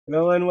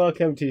Hello and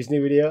welcome to this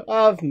new video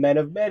of Men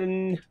of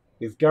Medan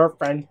with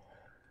girlfriend.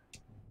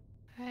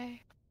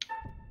 Hey.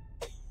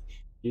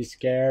 She's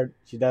scared.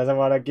 She doesn't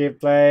want to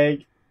keep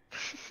playing.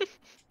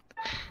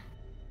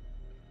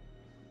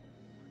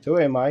 So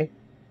am I.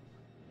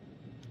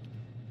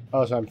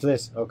 Oh, so I'm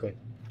Fliss. Okay.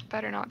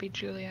 Better not be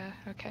Julia.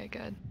 Okay,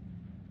 good.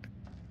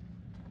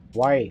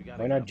 Why?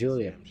 Why not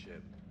Julia?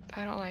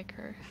 I don't like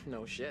her.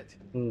 No shit.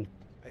 Hmm.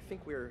 I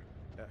think we're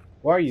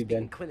Why are you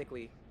speaking then?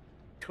 clinically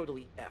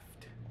totally effed.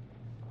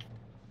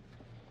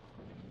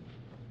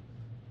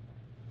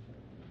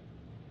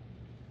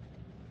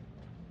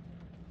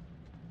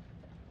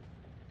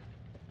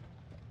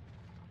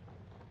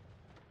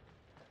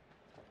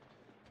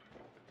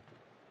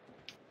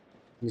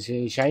 You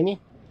see shiny?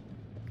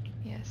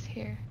 Yes,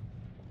 here.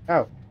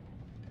 Oh.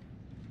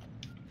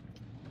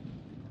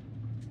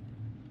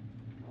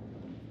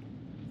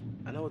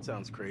 I know it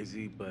sounds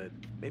crazy, but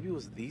maybe it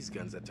was these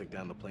guns that took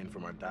down the plane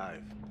from our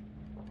dive.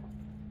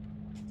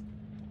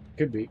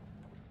 Could be.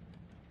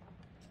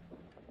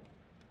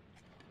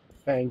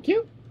 Thank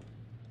you.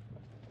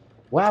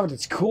 Wow,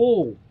 that's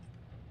cool.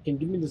 Can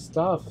give me the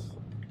stuff.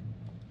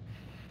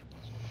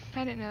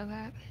 I didn't know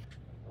that.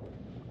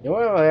 You know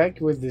what I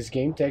like with this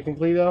game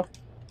technically though?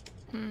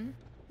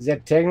 Is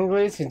that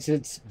technically, since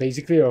it's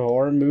basically a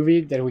horror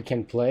movie that we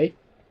can play,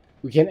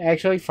 we can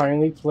actually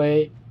finally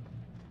play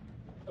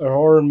a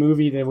horror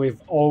movie that we've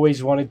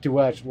always wanted to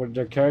watch, where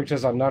the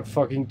characters are not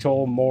fucking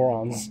total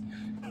morons.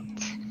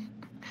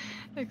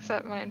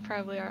 Except mine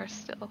probably are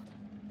still.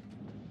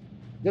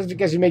 Just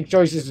because you make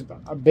choices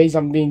based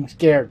on being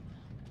scared.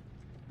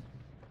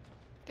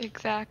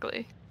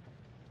 Exactly.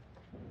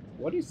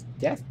 What is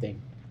that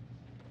thing?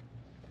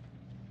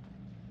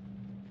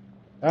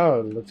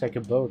 Oh, it looks like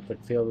a boat,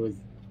 but filled with...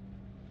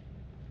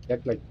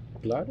 that like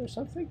blood or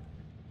something?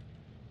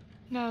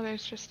 No,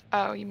 there's just...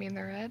 Oh, you mean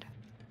the red?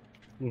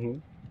 Mm-hmm.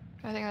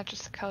 I think that's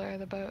just the color of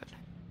the boat.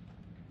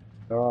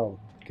 Oh,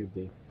 could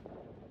be.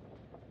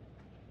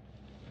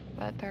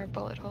 But there are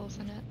bullet holes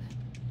in it.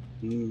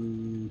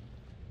 Hmm.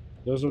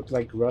 Those look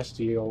like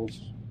rusty holes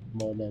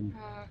more than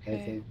Okay.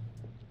 anything.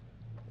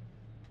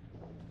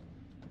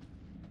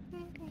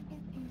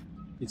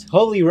 It's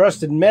holy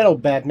rusted metal,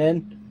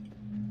 Batman!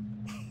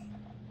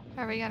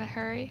 Are we gonna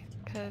hurry?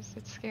 Because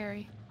it's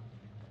scary.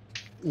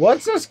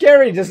 What's so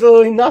scary? There's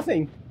literally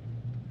nothing.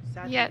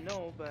 Sadly, Yet.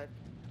 no, but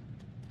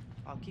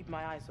I'll keep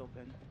my eyes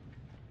open.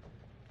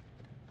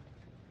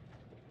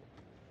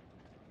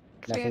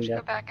 Because we have Nothing to there.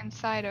 go back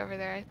inside over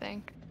there, I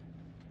think.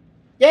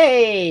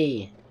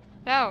 Yay!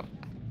 No!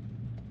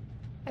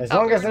 I As thought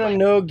long we as were, there's like,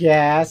 no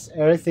gas,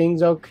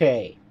 everything's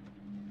okay.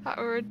 thought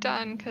we were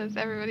done because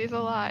everybody's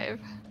alive.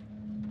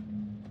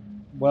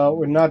 Well,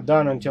 we're not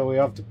done until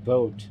we're off the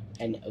boat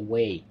and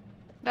away.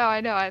 No,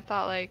 I know. I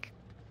thought, like,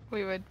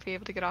 we would be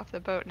able to get off the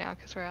boat now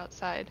because we're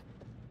outside.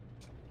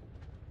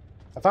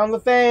 I found the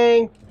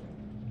thing!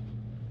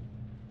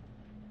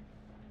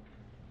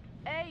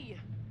 Hey!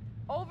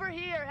 Over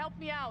here! Help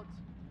me out!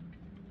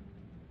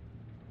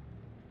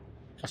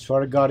 I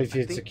swear to God, if I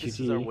it's a think this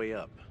is our QTE. way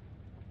up.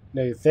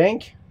 No, you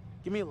think?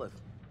 Give me a lift.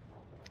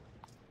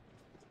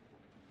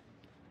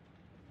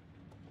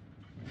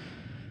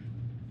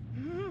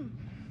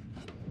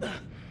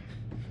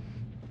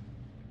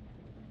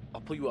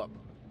 I'll pull you up.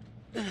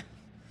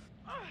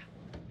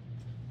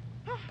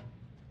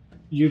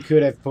 You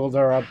could have pulled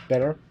her up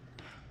better.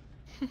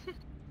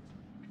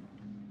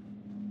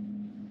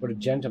 What a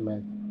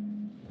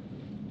gentleman.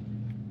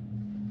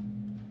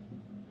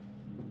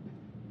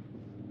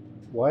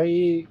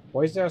 Why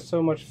is there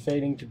so much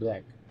fading to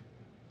black?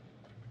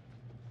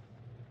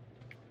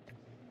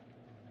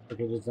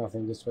 Okay, there's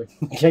nothing this way.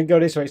 Can't go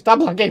this way. Stop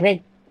blocking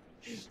me!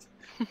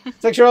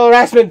 Sexual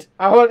harassment!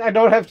 I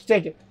don't have to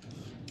take it.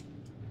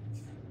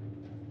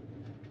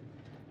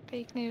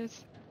 Fake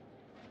news.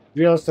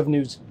 Realist of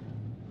news.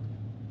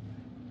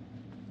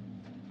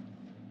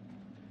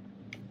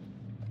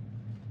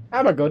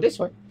 I'm gonna go this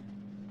way.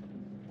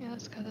 Yeah,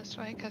 let's go this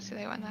way because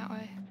they went that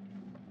way.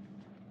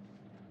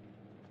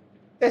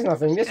 There's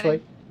nothing Just this way.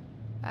 kidding.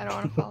 I don't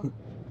want to fall.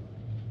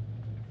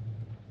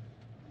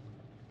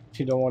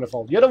 You don't want to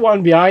fall. You're the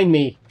one behind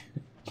me.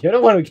 You're the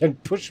one who can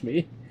push me.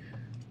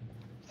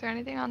 Is there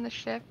anything on the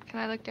ship? Can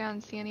I look down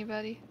and see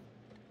anybody?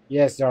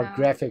 Yes, there are No.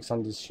 graphics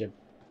on this ship.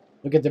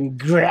 Look at them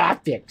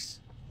graphics.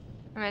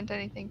 I meant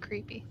anything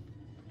creepy.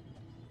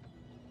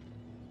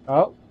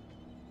 Oh.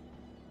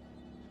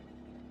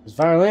 There's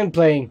violin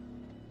playing.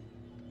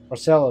 Or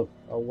cello.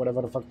 Or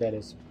whatever the fuck that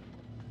is.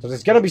 So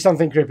there's gonna be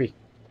something creepy.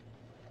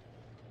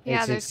 Yeah,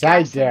 It's there's inside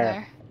gas in there.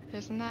 there.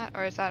 Isn't that?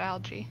 Or is that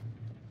algae?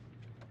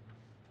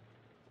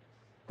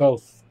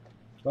 Both.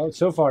 Well,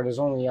 so far there's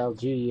only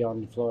algae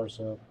on the floor,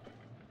 so...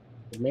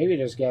 But maybe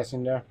there's gas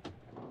in there.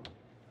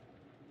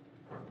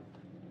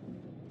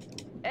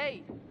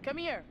 Hey! Come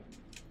here!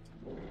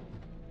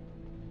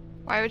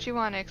 Why would you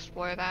want to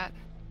explore that?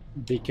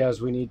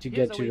 Because we need to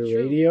Here's get a to the way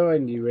through. radio,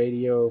 and the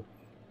radio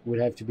would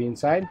have to be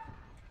inside.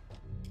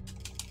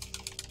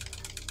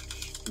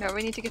 No,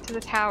 we need to get to the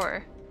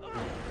tower.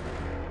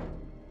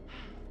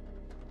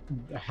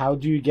 how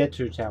do you get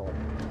to the tower?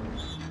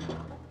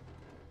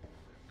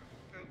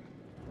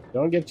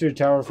 Don't get to the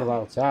tower from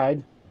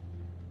outside.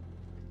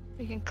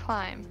 We can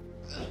climb.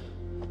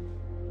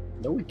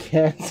 No, we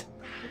can't.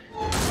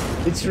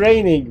 It's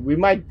raining. We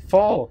might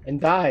fall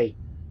and die.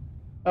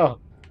 Oh,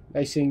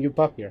 nice seeing you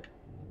pop here.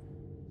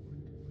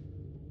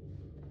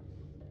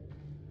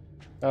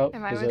 Oh,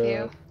 Am I with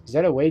you? Is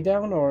that a way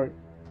down or?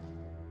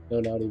 No,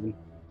 not even.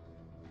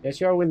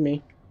 Yes, you are with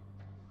me.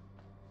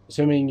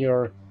 Assuming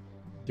you're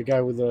the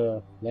guy with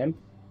the lamp.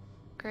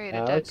 Great,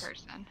 Alex? a dead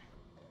person.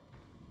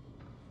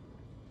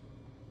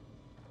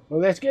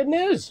 Well, that's good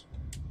news.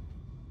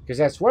 Because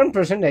that's one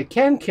person that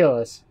can kill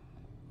us.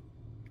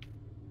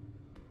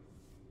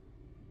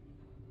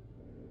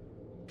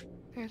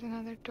 There's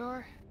another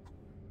door.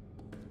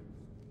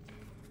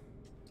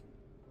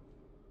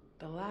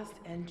 The last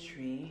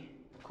entry,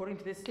 according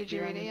to this, Did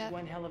you read it yet?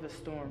 one hell of a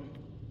storm.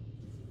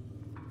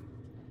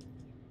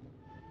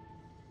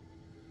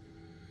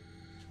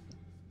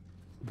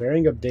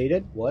 Bearing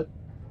updated? What?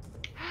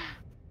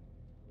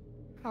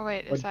 Oh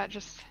wait, What? is that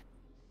just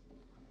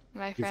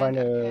my You friend? find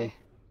a... Okay.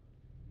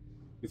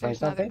 You find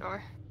There's another something?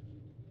 door.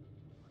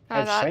 I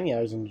have shiny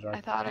eyes in the dark.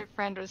 I thought our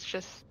friend was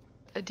just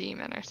a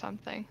demon or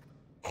something.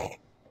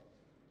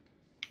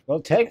 Well,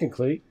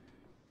 technically,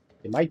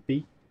 it might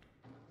be.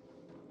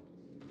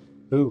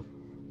 Ooh.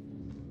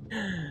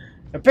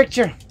 A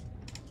picture!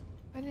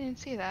 I didn't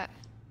see that.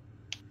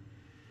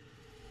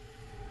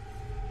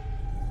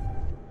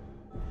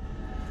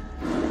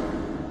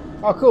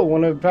 Oh, cool.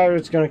 One of the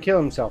pirates gonna kill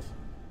himself.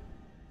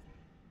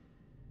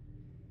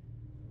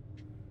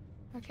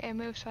 Okay,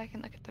 move so I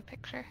can look at the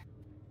picture.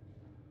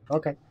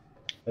 Okay.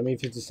 Let me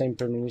if it's the same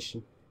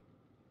premonition.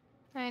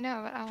 I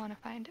know, but I want to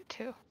find it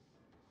too.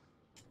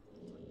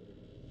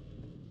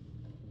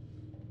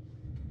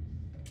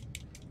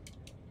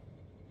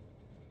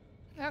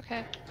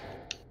 Okay.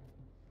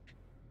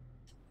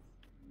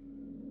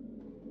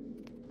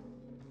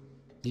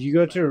 Did you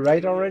go to the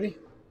right already?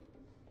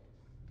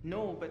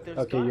 No, but there's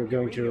Okay, you're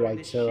going to the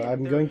right, so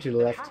I'm going to the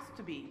left. Has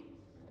to be.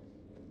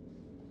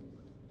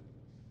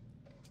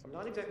 I'm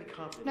not exactly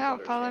confident. No, about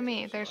our follow chances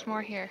me. of There's survival.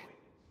 more here.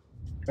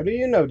 How do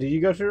you know? Did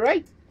you go to the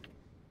right?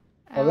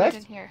 I Or went left?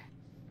 in here.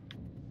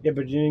 Yeah,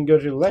 but you didn't go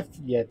to the left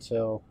yet,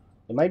 so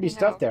there might be I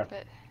stuff know,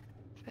 there.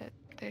 But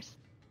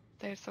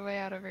there's the way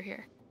out over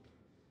here.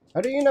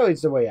 How do you know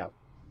it's the way out?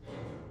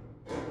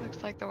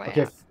 Looks like the way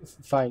Okay, out.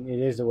 fine. It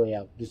is the way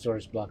out. This door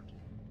is blocked.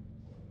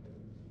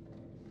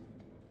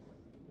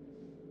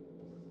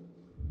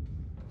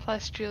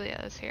 Plus Julia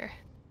is here.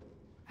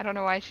 I don't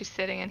know why she's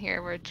sitting in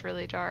here where it's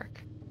really dark.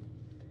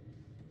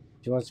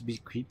 She wants to be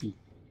creepy.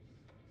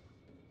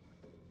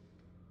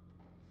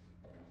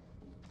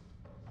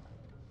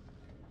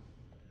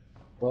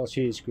 Well,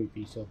 she is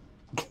creepy, so.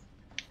 I'm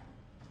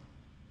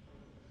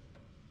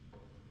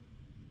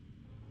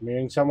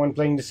hearing someone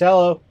playing the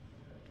cello.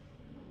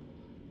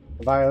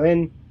 A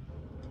violin.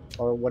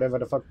 Or whatever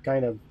the fuck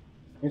kind of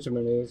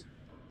instrument it is.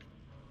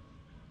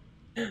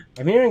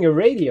 I'm hearing a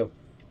radio.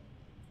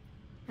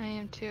 I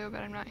am too,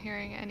 but I'm not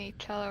hearing any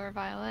cello or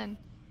violin.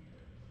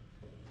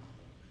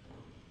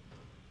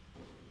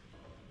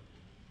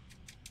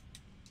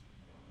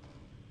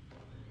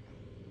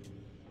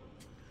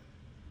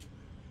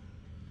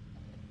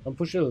 Don't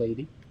push a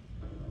lady.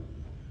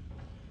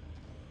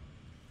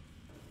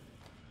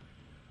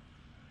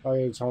 Oh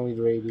yeah, it's only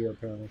the radio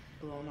apparently.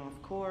 Blown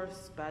off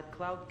course, bad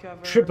cloud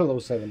cover.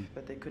 007.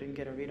 But they couldn't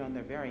get a read on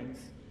their bearings.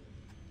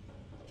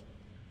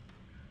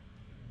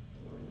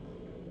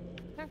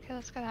 Okay,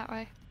 let's go that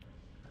way.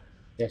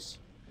 Yes.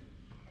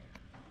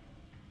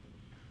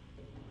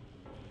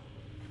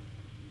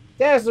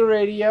 There's the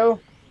radio.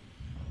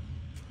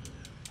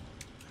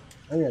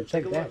 I'm gonna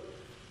check Take a that. look.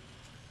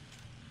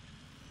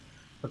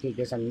 Okay,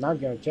 guess I'm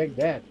not gonna check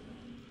that.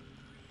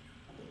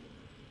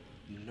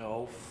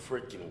 No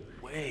freaking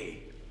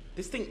way.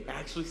 This thing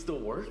actually still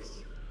works?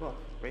 Well,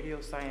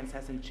 radio science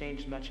hasn't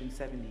changed much in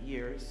 70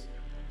 years,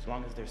 as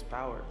long as there's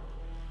power.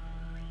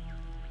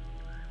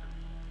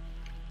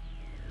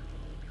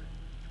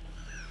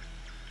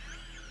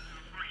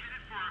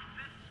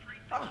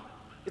 Ah,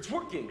 it's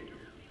working.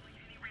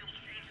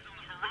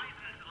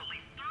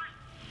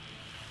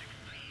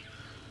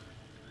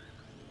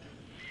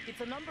 It's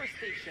a number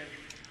station.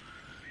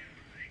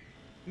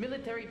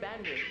 Military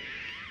bandit.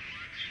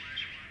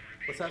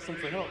 Let's ask them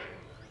for help.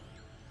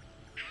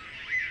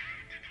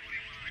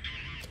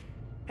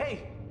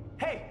 Hey,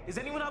 hey, is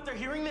anyone out there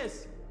hearing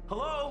this?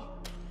 Hello?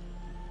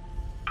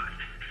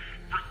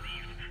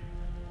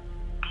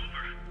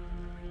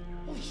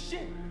 Holy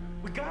shit,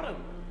 we got him.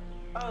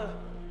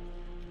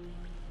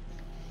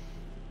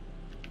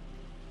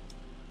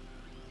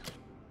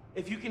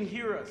 If you can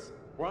hear us,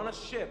 we're on a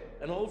ship,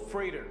 an old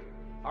freighter.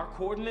 Our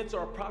coordinates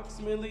are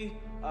approximately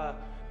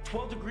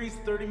 12 degrees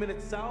 30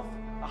 minutes south,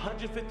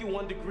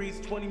 151 degrees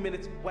 20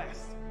 minutes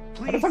west.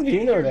 Please the fuck do you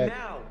get know here that?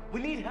 now.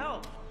 We need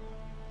help.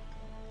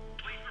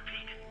 Please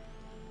repeat.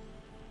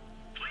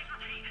 Please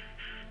repeat.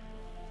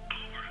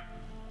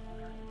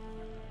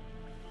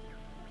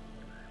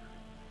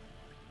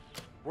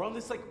 Over. We're on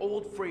this like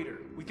old freighter.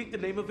 We think the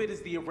name of it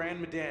is the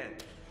Iran Medan.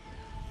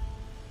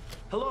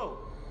 Hello?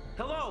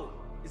 Hello?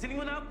 Is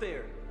anyone out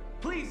there?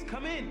 Please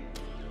come in.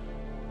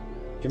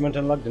 Can you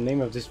unlock the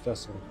name of this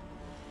vessel?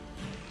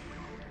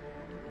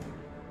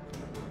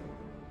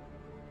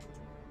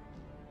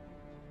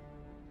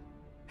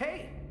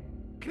 Hey,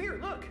 come here,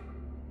 look.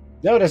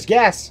 No, there's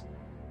gas.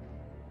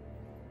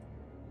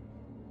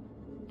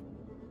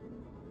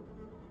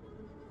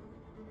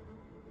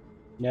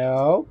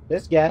 No,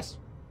 there's gas.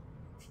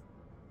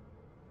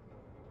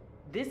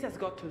 This has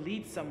got to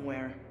lead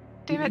somewhere.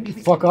 Damn it. Maybe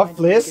we Fuck can off, find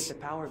a way to Liz. Get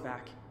the power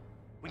back.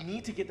 We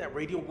need to get that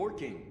radio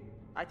working.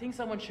 I think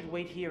someone should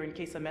wait here in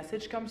case a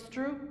message comes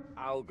through.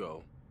 I'll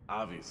go,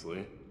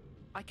 obviously.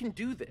 I can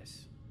do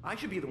this. I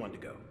should be the one to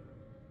go.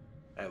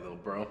 Hey, little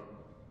bro.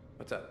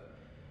 What's up?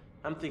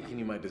 I'm thinking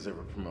you might deserve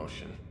a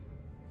promotion.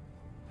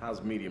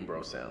 How's medium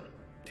bro sound?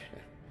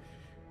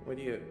 What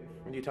are you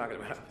talking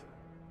about?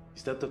 You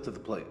stepped up to the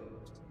plate.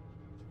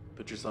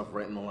 Put yourself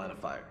right in the line of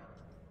fire.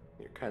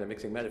 You're kind of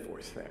mixing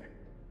metaphors there.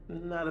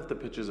 Not if the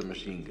picture's a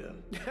machine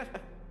gun.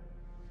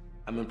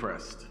 I'm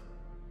impressed.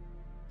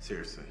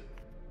 Seriously.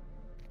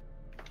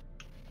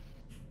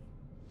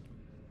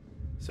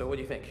 So what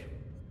do you think?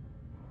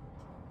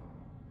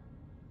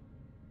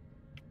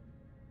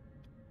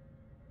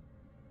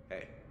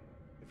 Hey,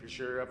 if you're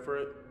sure you're up for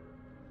it,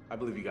 I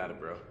believe you got it,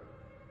 bro.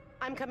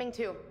 I'm coming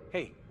too.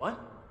 Hey,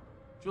 what?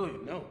 Julia,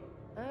 no.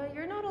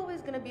 You're not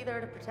always gonna be there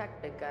to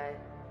protect, big guy.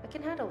 I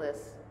can handle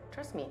this.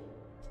 Trust me.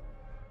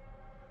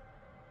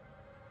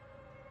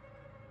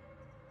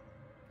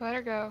 Let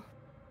her go.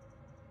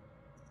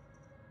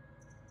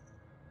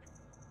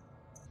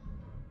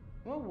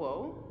 Whoa,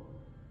 whoa.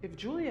 If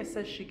Julia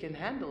says she can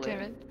handle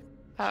Damn it, it.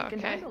 Oh, she can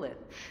okay. handle it.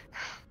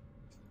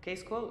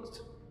 Case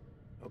closed.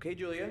 Okay,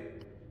 Julia.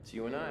 It's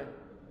you and I.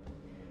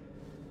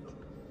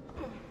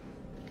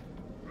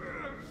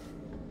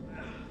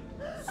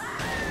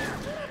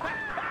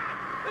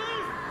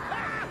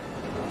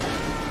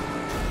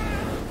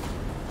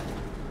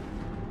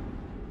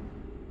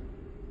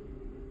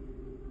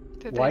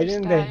 Did Why just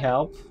didn't they die?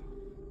 help?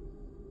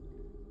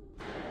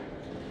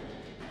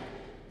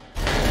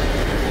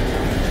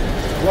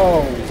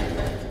 Whoa.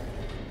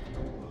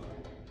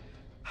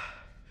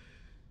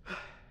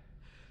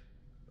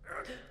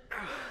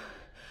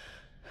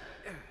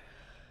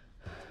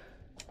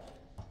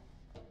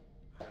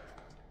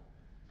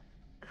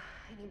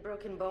 Any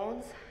broken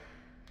bones?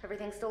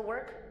 Everything still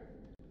work?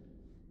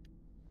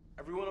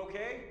 Everyone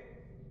okay?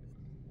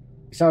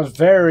 He sounds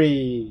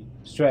very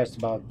stressed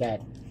about that.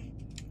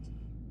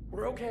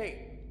 We're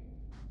okay.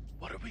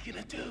 What are we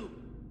gonna do?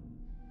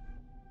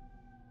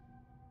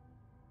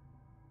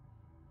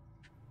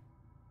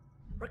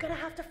 We're gonna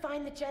have to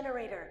find the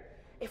generator.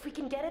 If we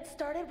can get it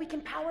started, we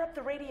can power up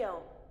the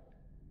radio.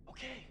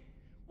 Okay,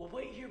 we'll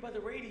wait here by the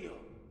radio.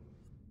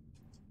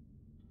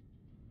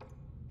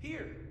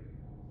 Here.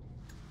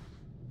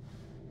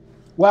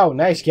 Wow,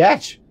 nice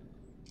catch.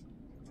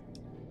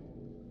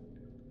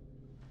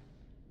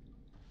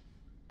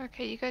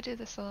 Okay, you go do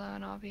this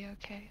alone. I'll be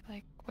okay.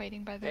 Like,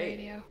 waiting by the Hey.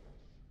 radio.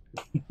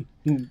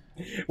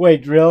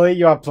 Wait, really?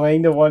 You are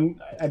playing the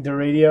one at the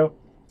radio?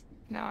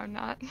 No, I'm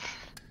not.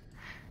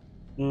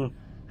 Mm.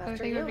 I After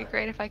think it would be you.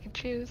 great if I could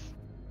choose.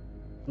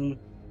 Mm.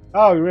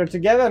 Oh, we're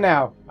together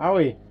now, are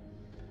we?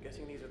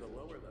 Guessing these are the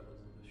lower levels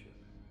of the ship.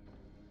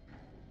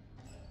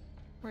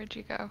 Where'd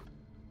you go?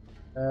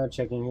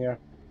 Checking here.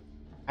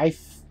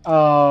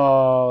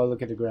 Oh,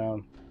 look at the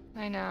ground.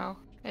 I know.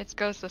 It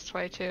goes this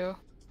way too.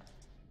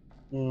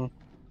 Mm.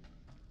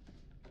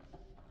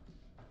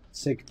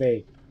 Sick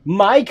Bay.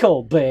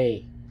 Michael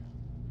Bay!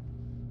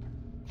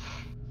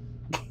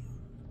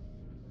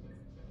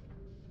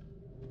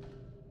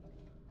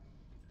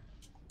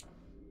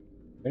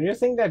 Don't you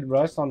think that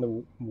rust on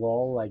the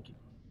wall, like,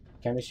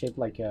 kind of shaped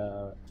like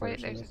a... Wait,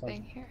 person or there's a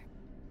something? thing here.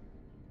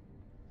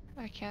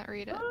 I can't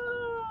read it.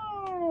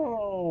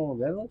 Oh,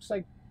 that looks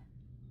like...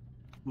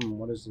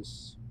 what is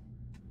this?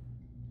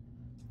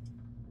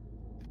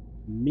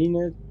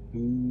 Minutes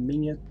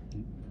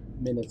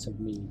of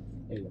me.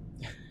 There you go.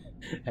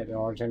 Had a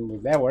hard time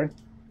with that word.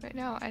 Wait,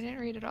 no, I didn't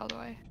read it all the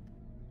way.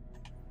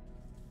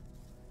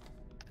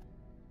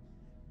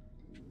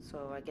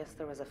 So I guess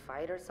there was a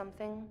fight or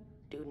something?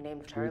 Dude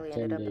named Good Charlie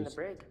 10 ended up in the days.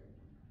 brig.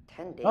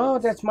 10 days? Oh,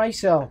 that's my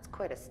cell. That's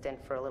quite a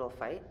stint for a little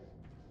fight.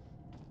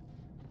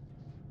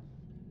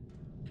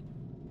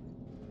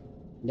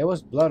 There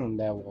was blood on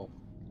that wall.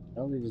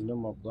 Only there's no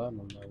more blood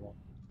on that wall.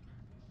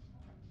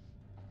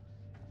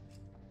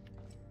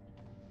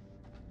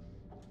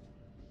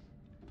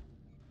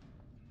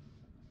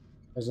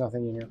 There's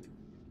nothing in here.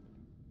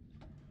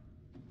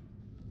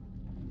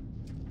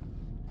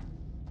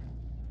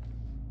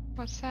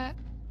 What's that?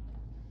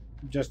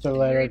 Just a Did you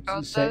letter. read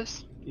both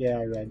those? Yeah,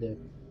 I read it.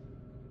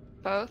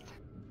 Both?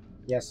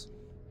 Yes.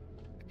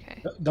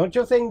 Okay. Don't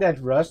you think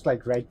that rust,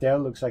 like right there,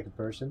 looks like a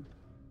person?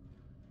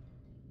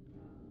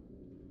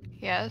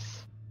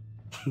 Yes.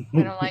 I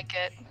don't like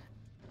it.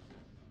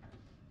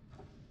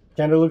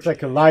 Kind of looks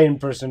like a lion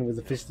person with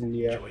a fist in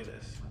the air. Enjoy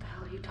this. What the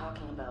hell are you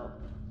talking about?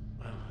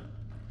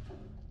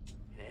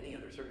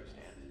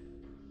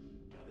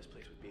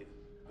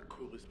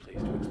 coolest place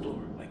to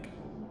explore, like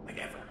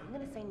ever. I'm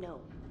gonna say no.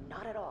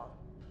 Not at all.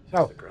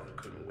 Oh. The girl who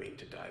couldn't wait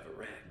to dive a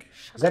wreck.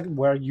 Is that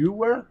where you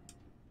were?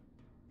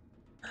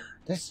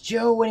 That's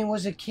Joe when he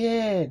was a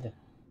kid.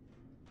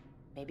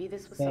 Maybe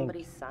this was Thank-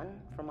 somebody's son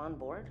from on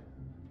board?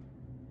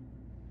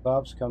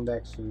 Bob's come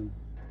back soon.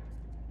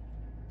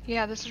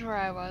 Yeah, this is where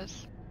I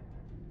was.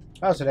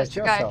 Oh, so that's That's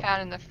the guy I yourself.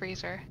 found in the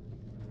freezer.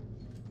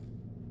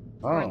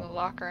 Or in the Oh.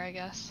 locker, I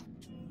guess.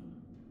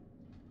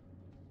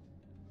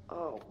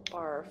 Oh,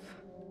 barf.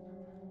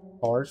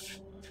 Barf.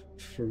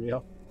 For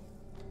real.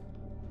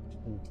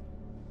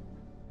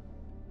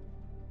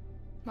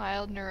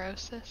 Mild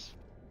neurosis.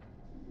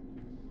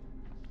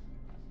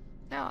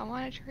 No, I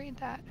wanted to read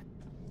that.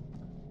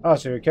 Oh,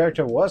 so your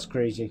character was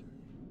crazy.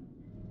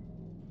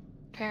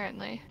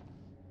 Apparently.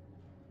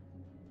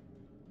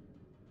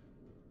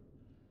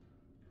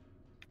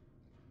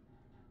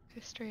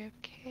 History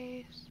of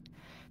case.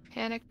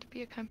 Panic to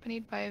be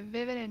accompanied by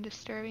vivid and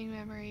disturbing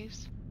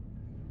memories.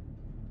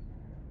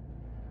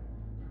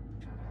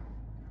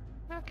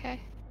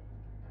 Okay.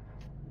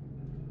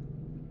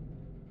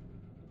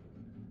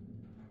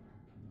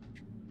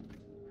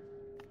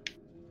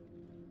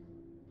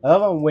 I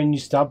love it when you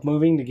stop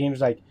moving, the game's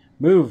like,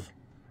 move.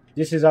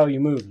 This is how you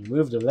move. You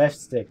move the left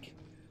stick.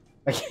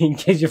 Like, in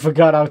case you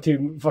forgot how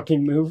to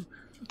fucking move.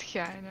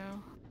 Yeah, I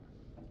know.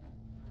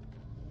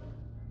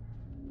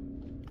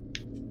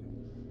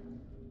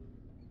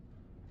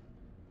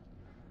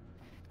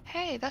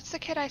 Hey, that's the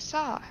kid I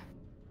saw.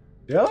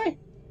 Really?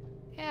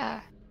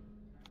 Yeah.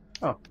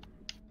 Oh.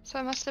 So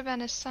it must have been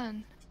his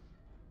son.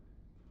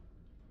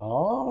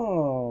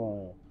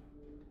 Oh.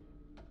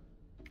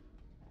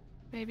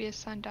 Maybe his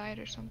son died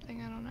or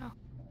something, I don't know.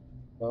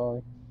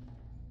 Well,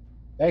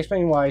 that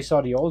explains why I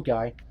saw the old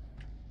guy.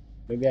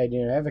 Maybe I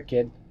didn't have a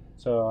kid,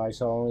 so I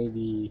saw only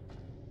the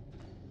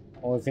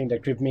only thing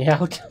that creeped me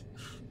out.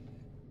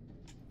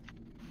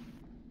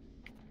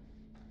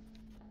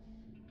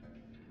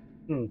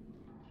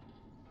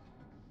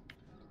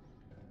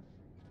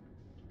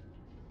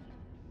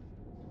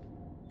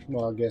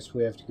 Well, I guess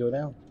we have to go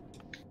down.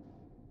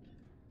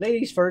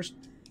 Ladies first.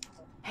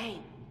 Hey.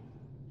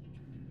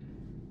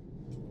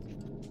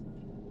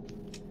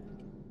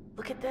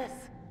 Look at this.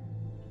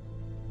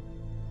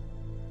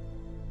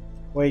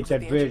 Wait,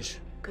 that bridge.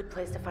 Good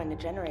place to find the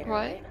generator, What?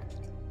 right?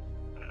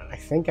 I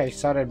think I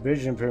saw that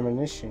bridge in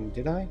Premonition.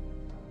 Did I?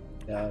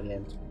 No, I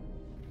didn't.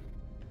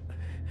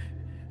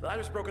 The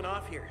ladder's broken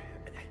off here.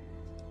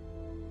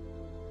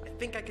 I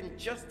think I can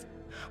just...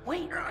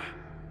 Wait. Are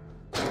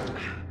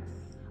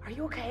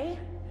you okay?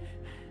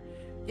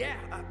 Yeah,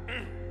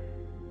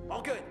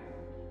 all good.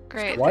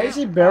 Great. Why is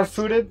he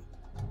barefooted?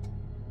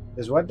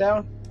 Is what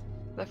down?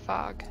 The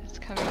fog is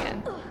coming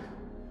in.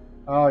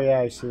 Oh yeah,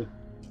 I see.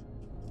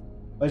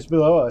 It's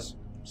below us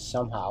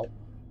somehow.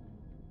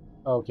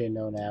 Okay,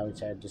 no, now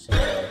it's at the same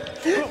level.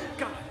 Oh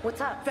God!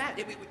 What's up? That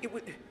it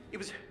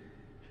was.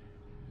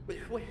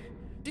 Wait,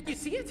 did you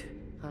see it?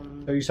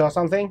 So you saw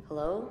something?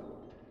 Hello?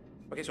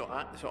 Okay, so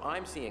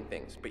I'm seeing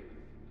things, but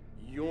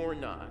you're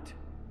not.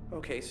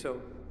 Okay, so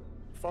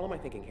follow my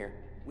thinking here.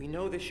 We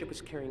know this ship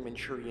was carrying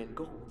Manchurian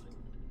gold,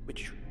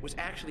 which was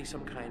actually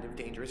some kind of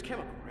dangerous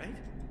chemical, right?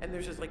 And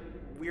there's this like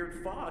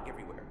weird fog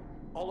everywhere,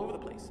 all over the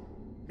place.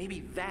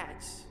 Maybe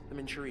that's the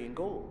Manchurian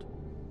gold.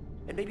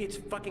 And maybe it's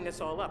fucking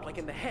us all up, like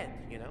in the head,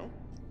 you know?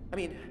 I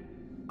mean,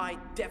 I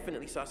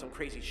definitely saw some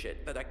crazy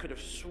shit that I could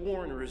have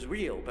sworn was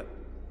real, but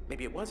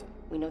maybe it wasn't.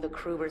 We know the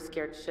crew were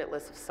scared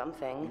shitless of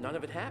something. None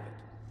of it happened.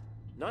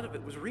 None of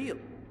it was real.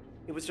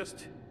 It was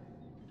just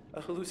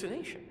a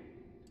hallucination.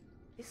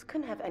 This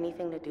couldn't have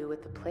anything to do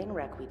with the plane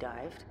wreck we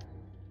dived.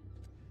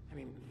 I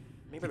mean,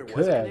 maybe there It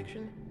was a could.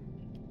 connection.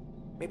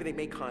 Maybe they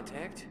made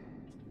contact.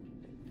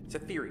 It's a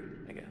theory,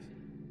 I guess.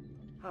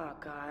 Oh,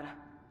 God.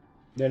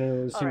 Then an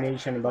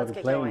hallucination about let's the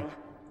get plane. going.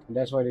 And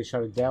that's why they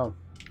shut it down.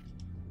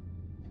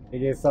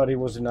 They thought it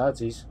was the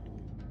Nazis.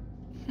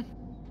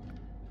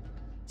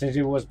 Since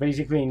it was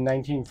basically in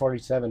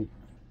 1947.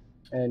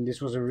 And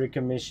this was a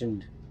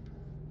recommissioned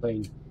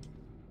plane.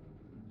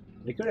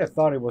 They could have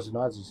thought it was the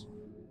Nazis.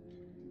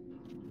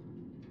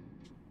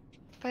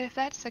 But if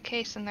that's the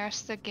case, then the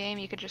rest of the game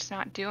you could just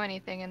not do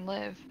anything and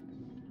live.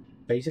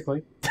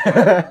 Basically.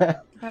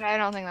 But I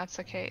don't think that's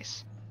the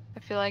case. I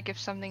feel like if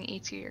something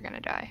eats you, you're gonna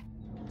die.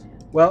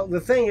 Well, the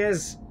thing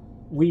is,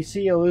 we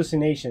see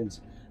hallucinations,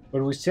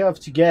 but we still have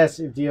to guess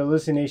if the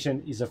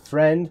hallucination is a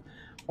friend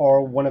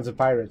or one of the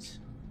pirates.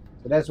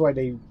 So that's why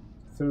they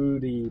threw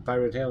the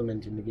pirate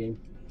element in the game.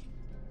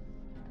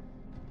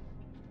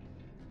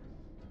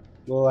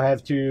 We'll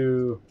have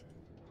to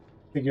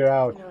figure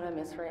out You know what I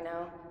miss right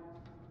now?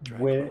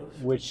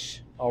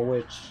 which or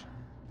which.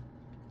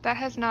 That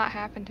has not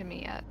happened to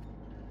me yet.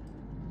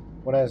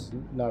 What has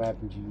not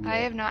happened to you I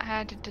yet? have not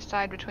had to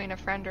decide between a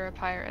friend or a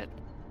pirate.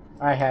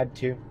 I had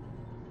to.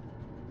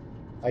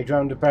 I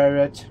drowned the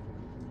pirate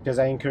because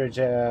I encouraged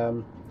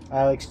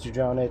Alex to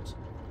drown it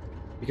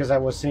because I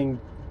was seeing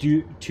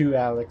two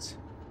Alex.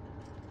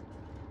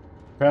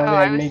 Apparently, Oh,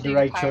 I I was made the seeing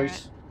right pirate.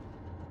 choice.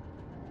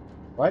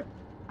 What?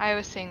 I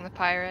was seeing the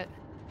pirate.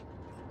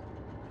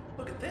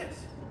 Look at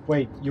this?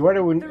 Wait, you were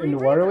in the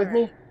water with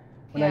me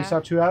when I Yeah. saw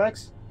two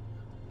Alex?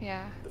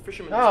 Yeah. The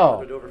fisherman Oh. just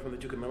wandered over from the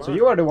Duke of Milan. So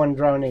you are the one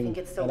drowning, Think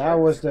it still and I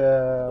was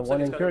the Looks one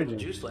like it's got a little encouraging.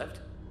 juice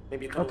left.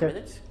 Maybe a couple Okay.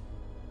 minutes.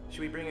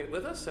 Should we bring it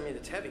with us? I mean,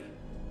 it's heavy.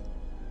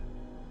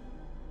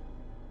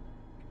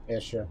 Yeah,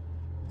 sure.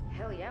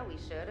 Hell yeah, we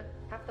should.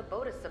 Half the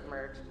boat is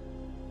submerged.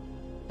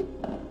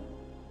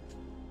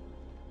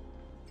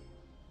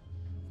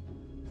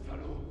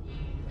 Salaud,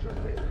 je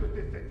sais ce que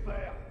t'essaies de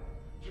faire.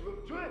 Tu veux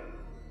me tuer?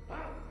 Hein?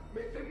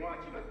 Mais c'est moi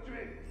qui vais te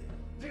tuer.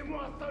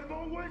 Dis-moi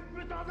seulement où est ce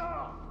putain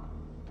d'or?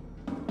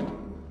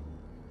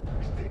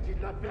 Je t'ai dit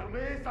de la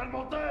fermer, sale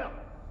menteur!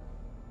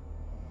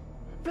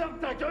 Ferme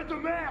ta gueule de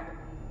merde!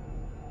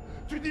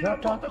 Tu dis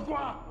n'importe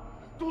quoi!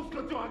 Tout ce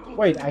que tu racontes.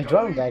 Wait, c'est I une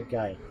drowned connerie. that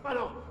guy.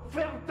 Alors,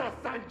 ferme ta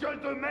sale gueule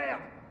de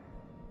merde!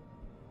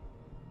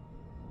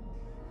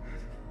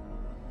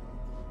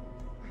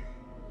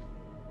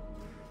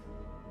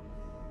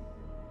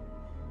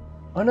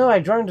 Oh no, I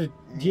drowned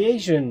the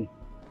Asian.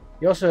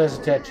 He also has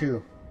a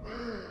tattoo.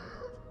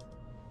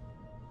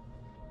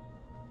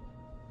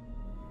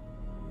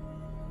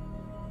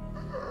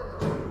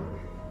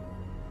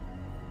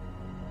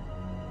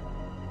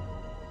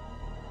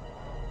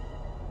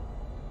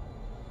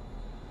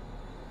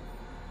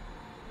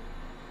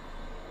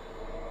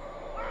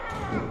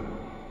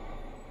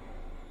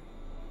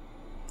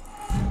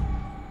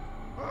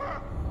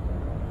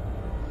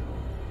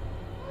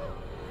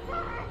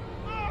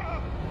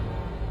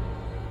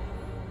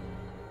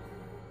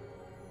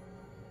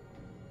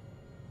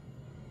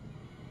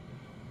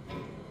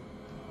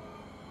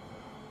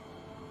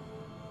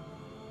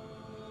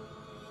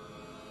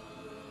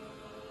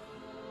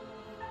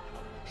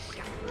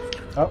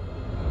 Oh.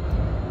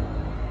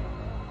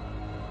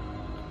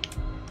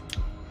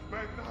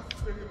 Maintenant,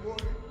 c'est moi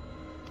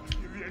qui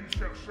viens me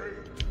chercher.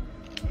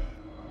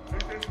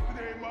 Les esprits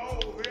des morts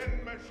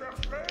viennent me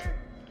chercher.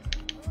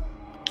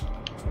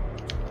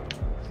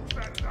 Je vous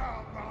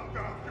attends, bande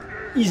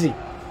d'enculés. Easy.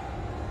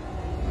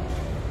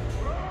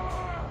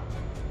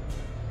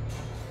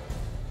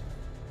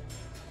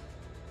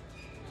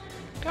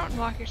 Don't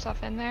lock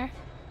yourself in there.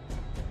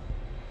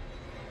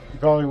 You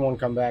probably won't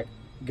come back.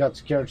 Got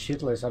scared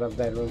shitless out of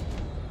that room.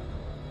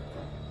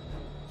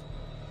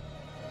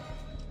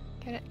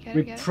 Get it, get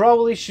We it, get it.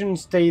 probably shouldn't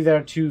stay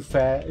there too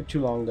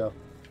long though.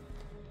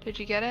 Did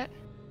you get it?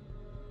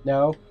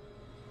 No.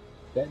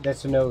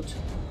 That's a note.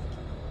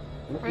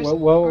 Where's-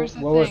 what where's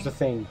the was thing? the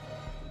thing?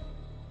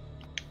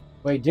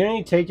 Wait, didn't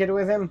he take it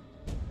with him?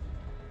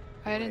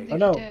 I didn't Oh, think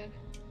no. you did.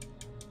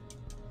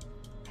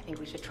 I think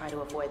we should try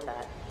to avoid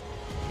that.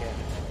 Yeah.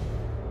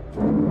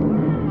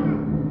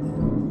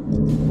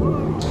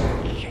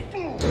 Shit.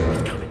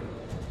 He's coming.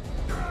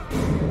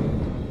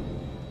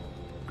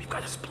 We've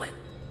got to split.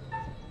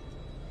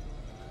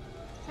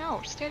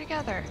 No, stay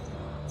together.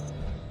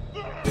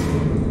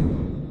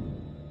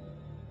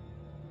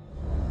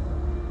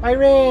 My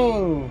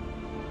ring!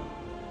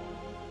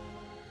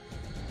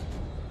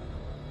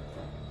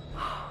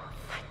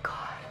 Thank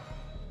God.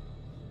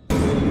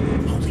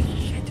 Holy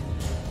shit.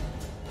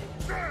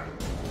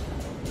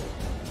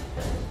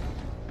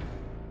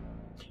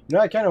 You know,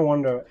 I kind of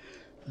wonder,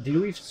 did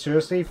we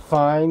seriously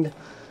find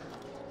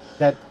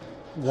that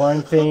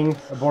one thing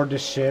aboard the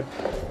ship?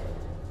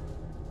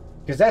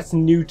 Because that's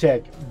new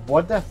tech.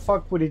 What the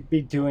fuck would it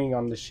be doing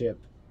on the ship?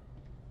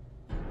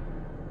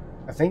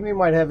 I think we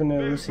might have an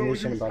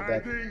hallucination about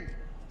that. Hiding,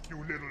 you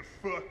little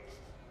foot.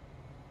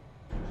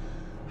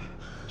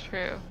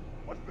 True.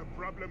 What's the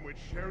problem with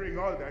sharing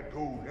all that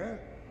gold, eh?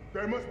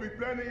 There must be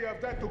plenty of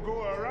that to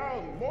go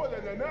around, more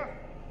than enough.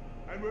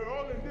 And we're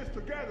all in this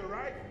together,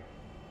 right?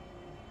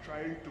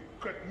 Trying to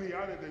cut me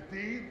out of the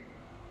deal?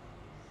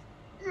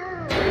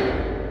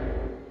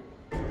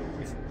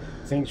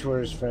 Thinks we're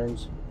his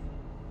friends.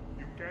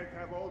 You can't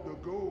have all the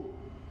gold.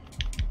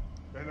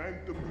 Then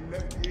I'm to be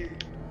left here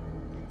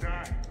to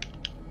die.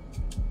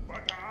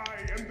 But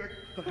I am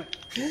the...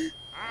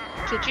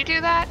 Did you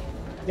do that?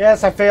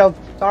 Yes, I failed.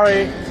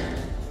 Sorry.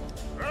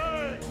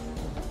 Hey!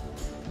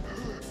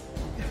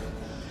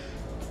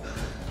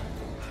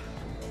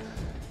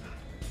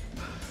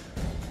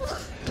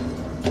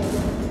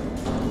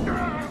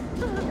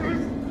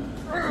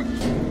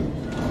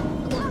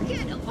 Lock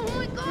it! Oh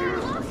my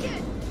god, lock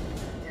it!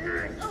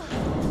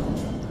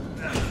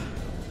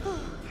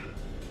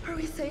 Are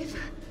we safe?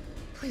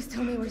 Please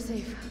tell me we're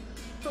safe.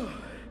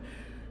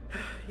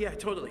 Yeah,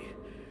 totally.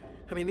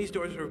 I mean, these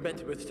doors were meant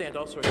to withstand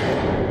all sorts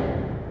of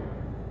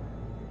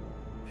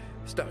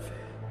stuff.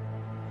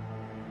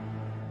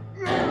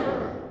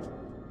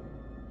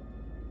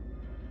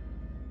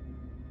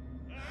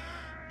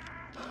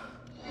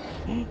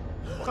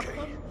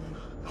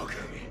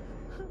 Okay.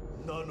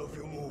 None of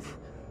you move.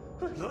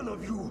 None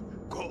of you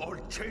go all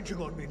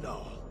changing on me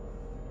now.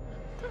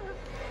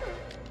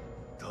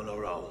 Turn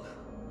around.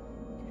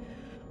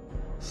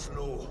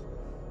 Slow.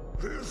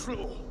 Real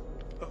slow.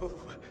 Oh,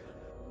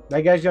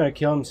 That guy's gonna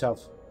kill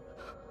himself.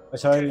 I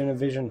saw it in a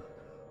vision.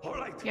 All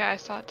right. Yeah, I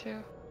saw it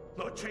too.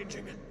 Not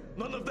changing.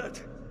 None of that.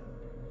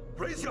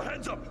 Raise your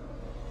hands up.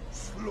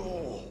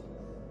 Slow.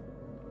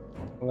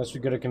 Unless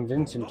we gotta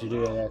convince him to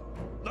do that.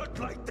 Not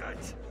like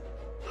that!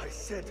 I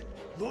said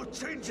no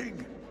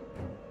changing!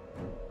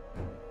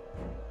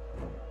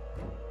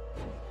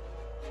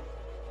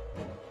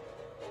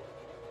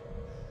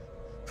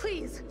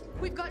 Please,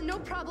 we've got no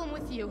problem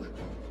with you.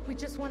 We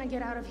just want to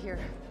get out of here.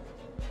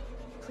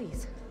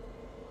 Please.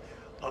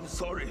 I'm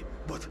sorry,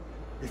 but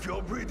if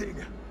you're breathing,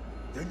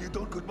 then you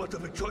don't got much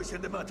of a choice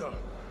in the matter.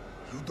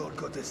 You don't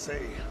got a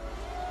say.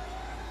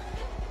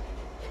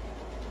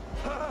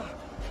 Ah!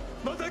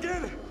 Not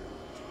again!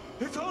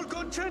 It's all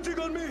gone changing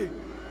on me!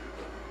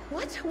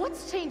 What?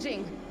 What's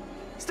changing?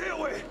 Stay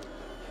away!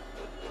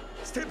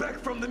 Stay back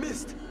from the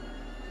mist!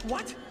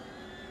 What?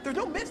 There's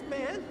no mist,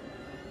 man!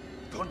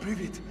 Don't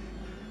breathe it!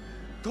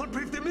 Don't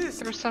breathe the mist!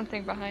 There was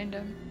something behind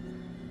him.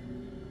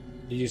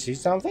 Did you see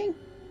something?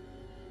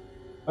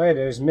 Oh yeah,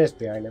 there's mist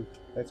behind him.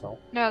 That's all.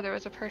 No, there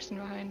was a person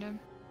behind him.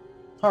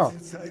 Huh.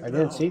 Inside I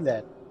didn't now. see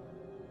that.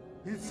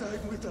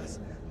 Inside with us,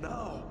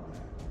 now!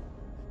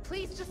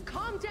 Please just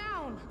calm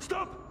down.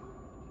 Stop!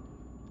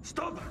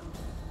 Stop!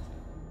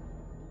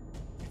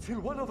 It's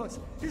in one of us,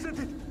 isn't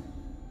it?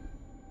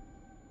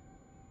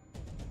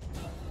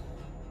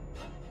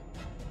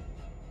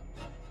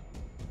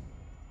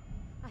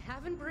 I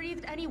haven't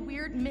breathed any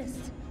weird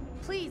mist.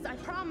 Please, I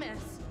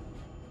promise.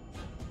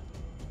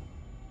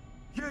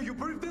 Yeah, you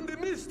breathed in the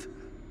mist!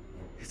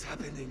 It's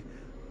happening.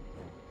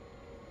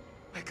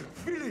 I can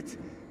feel it!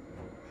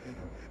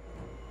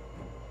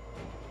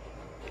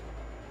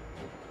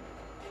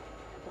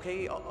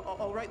 Okay,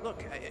 all right,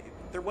 look,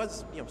 there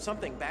was,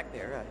 something back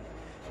there.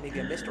 Maybe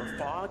a mist or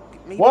fog,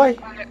 maybe? Why?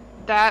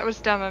 That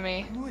was dumb of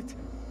me. I knew it!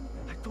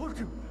 I told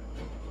you!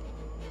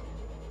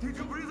 Did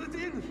you breathe it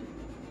in?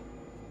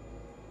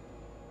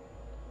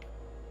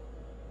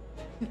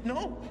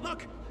 No,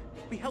 look!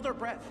 We held our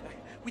breath.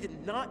 We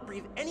did not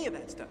breathe any of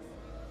that stuff.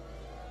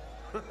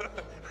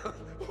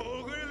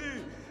 Oh,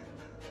 really?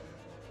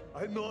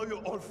 I know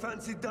you're all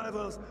fancy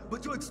divers,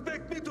 but you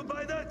expect me to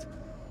buy that?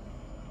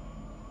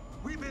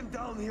 We've been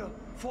down here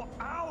for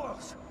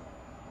hours.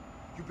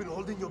 You've been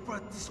holding your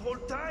breath this whole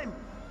time.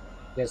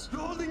 Yes.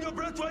 You're holding your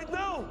breath right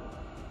now.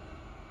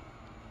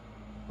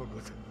 Oh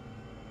God.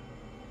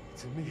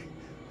 It's in me.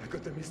 I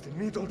got the mist in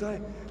me, don't I?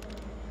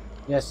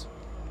 Yes.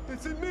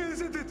 It's in me,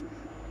 isn't it?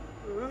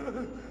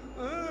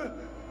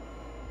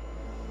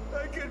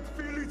 I can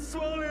feel it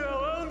swirling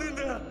around in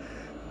there.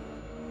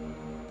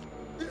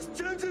 It's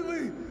changing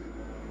me.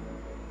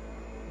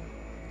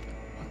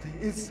 On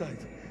the inside.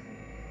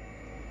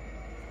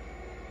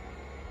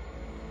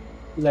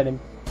 Let him.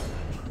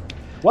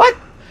 What?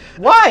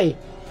 Why?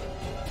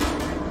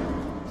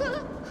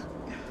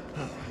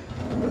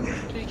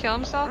 Did he kill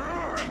himself?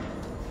 I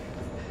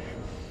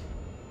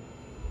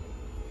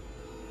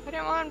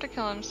didn't want him to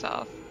kill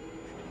himself.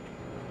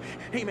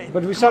 Hey, man.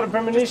 But we saw the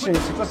premonition.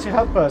 It's supposed to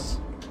help us.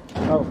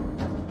 Oh,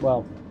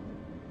 well.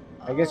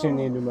 I guess you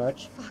didn't do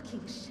much.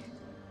 Fucking shit.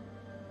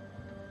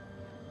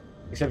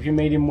 Except you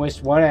made him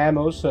waste 1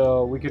 ammo,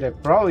 so we could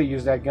have probably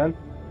used that gun.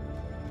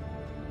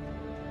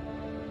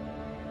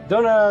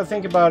 Don't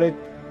think about it.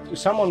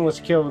 Someone was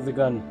killed with the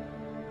gun.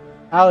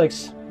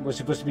 Alex was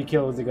supposed to be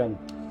killed with the gun.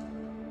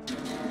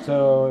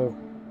 So,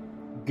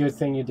 good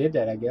thing you did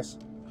that, I guess.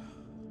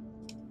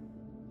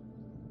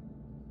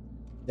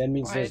 That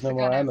means Why there's is no the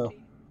more gun ammo. empty?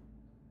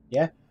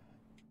 Yeah?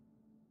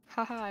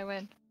 Haha, I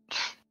win.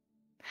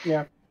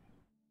 Yeah.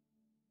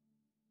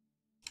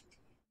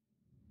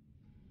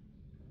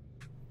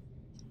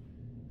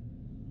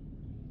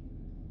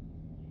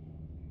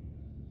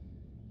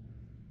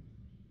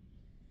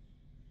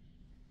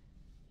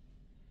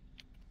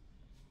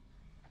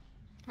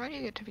 Why do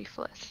you get to be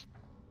Fliss?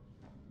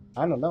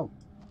 I don't know.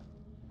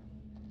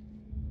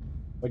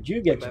 But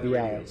you get to be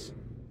Alex.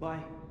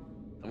 Why?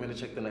 I'm gonna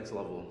check the next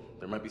level.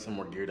 There might be some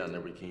more gear down there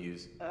we can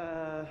use.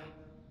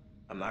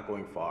 I'm not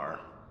going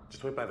far.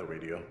 Just wait by the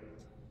radio.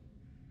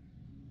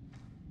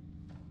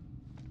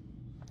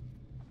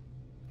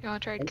 You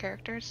want to trade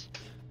characters?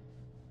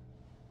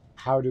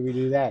 How do we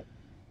do that?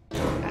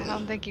 I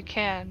don't think you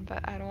can,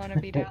 but I don't want to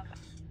be down.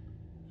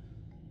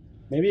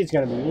 Maybe it's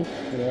gonna be me,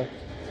 you know.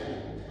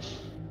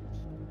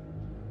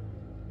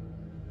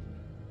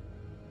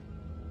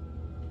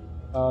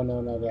 Oh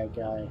no, not that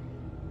guy.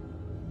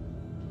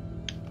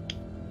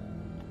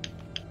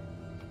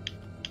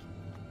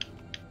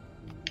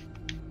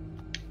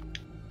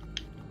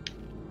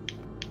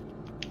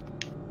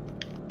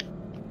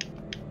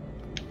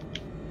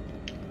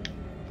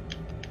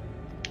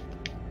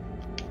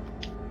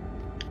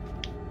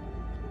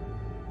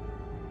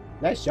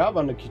 Nice job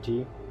on the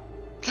QT.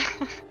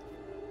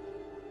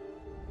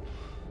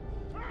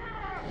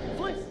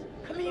 Fliss,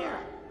 come here!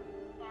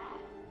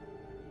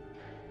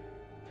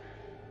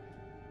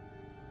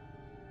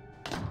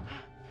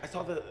 I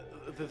saw the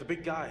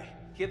big guy.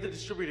 He had the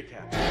distributor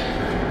cap. We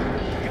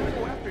gotta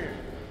go after him.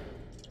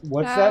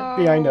 What's that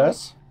behind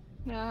us?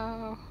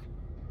 No.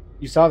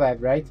 You saw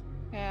that, right?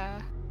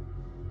 Yeah.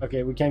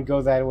 Okay, we can't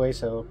go that way,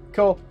 so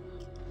cool.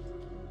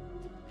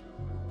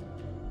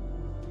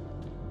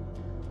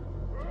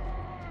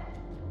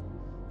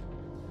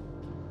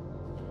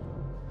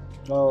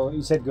 Well,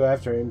 he said go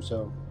after him,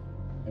 so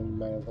I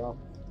might as well.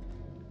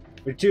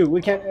 With 2,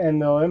 we can't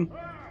handle him.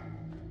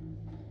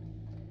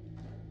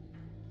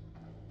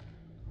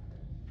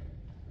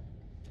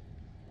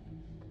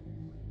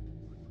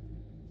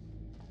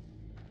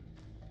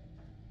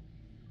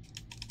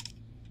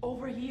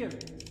 Over here.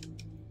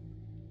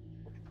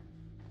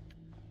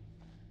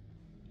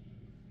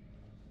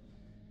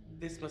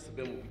 This must have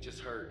been what we just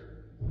heard.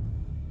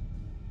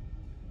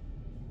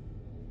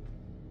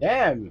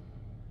 Damn.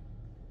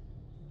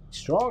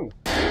 Strong.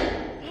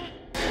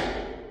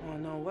 Oh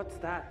no, what's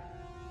that?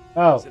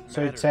 Oh, Doesn't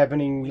so matter. it's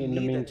happening We in the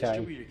need that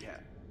meantime. distributor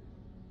cap.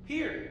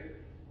 Here!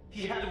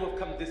 He had to have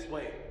come this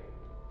way.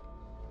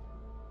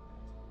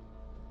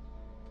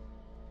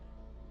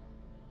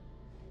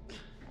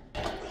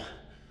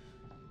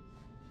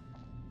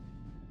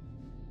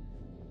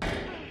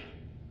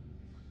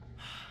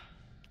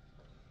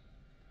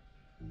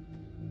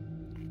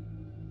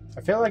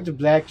 I feel like the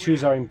black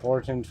shoes are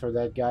important for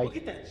that guy. Look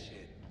at that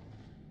shit.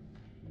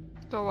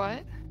 The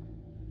what?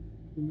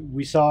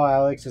 We saw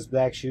Alex's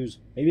black shoes.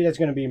 Maybe that's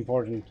gonna be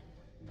important.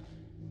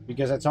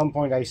 Because at some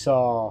point I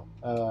saw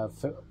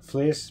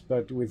Fliss,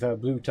 but with a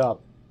blue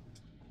top.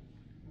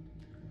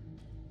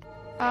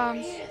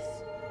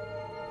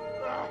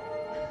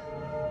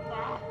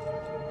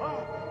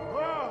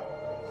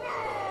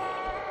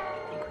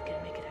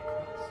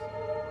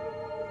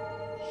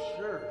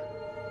 Sure.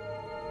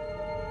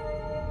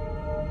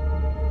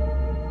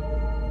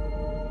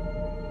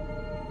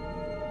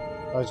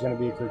 Oh, it's gonna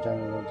be a quick time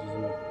event,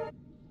 isn't it?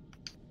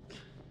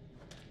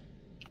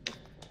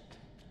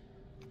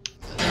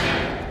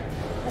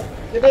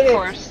 Of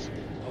course.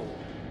 Oh,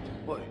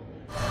 what?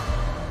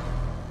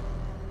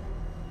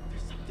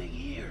 There's something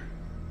here.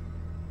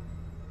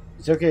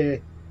 It's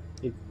okay.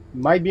 It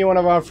might be one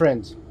of our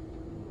friends.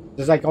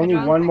 There's like only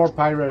one more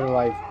pirate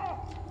alive.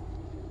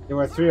 There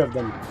were 3 of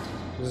them.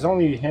 There's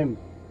only him.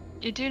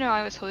 You do know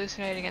I was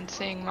hallucinating and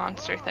seeing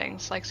monster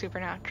things, like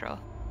Supernatural.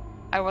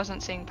 I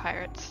wasn't seeing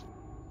pirates.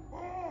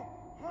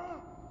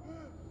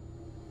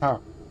 Huh.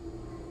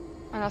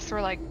 Unless there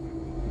were like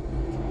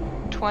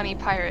 20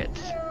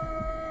 pirates.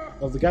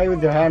 Well, the guy with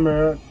the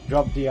hammer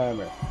dropped the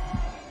hammer.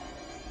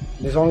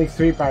 There's only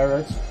 3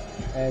 pirates,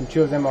 and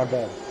 2 of them are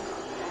dead.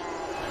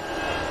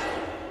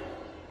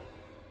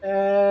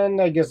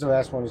 And I guess the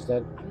last one is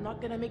dead. I'm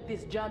not gonna make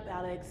this jump,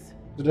 Alex.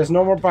 So there's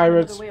no more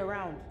pirates. Another way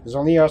around. There's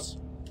only us.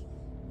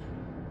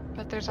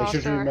 But there's I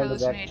should also remember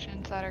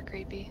hallucinations that are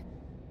creepy.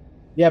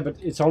 Yeah, but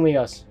it's only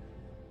us.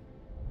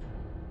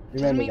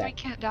 Doesn't Remember mean that. we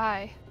can't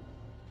die.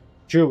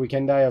 True, we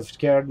can die of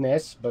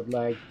scaredness, but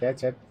like,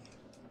 that's it.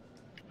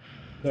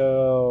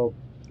 So,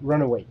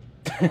 run away.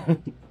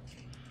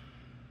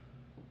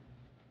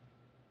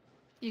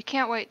 You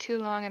can't wait too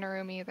long in a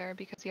room either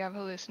because you have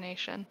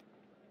hallucination.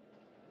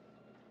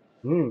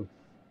 Hmm.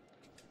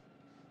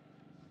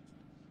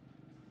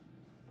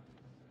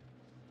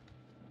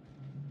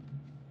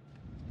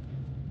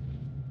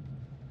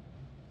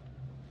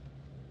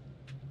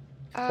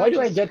 Oh, Why do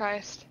I Jesus get...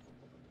 Christ.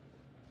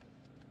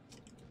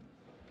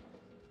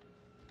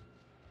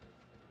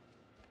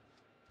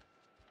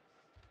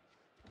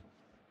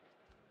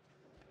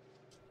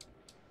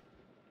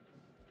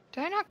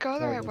 Did I not go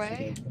the right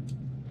way?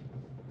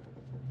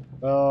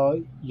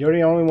 You're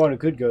the only one who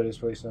could go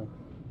this way, so.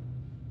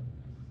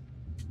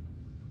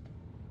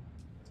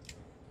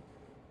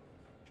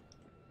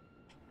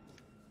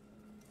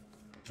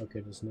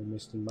 Okay, there's no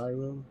mist in my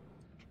room.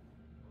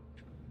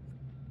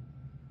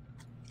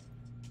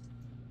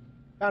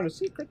 Found a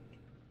secret.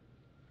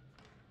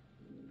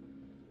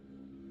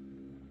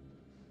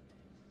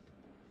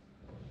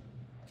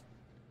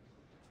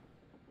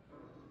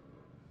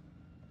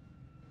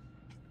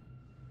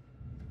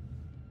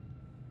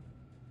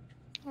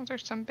 Oh,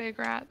 there's some big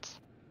rats.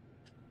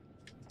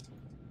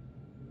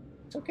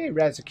 It's okay,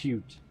 rats are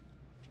cute.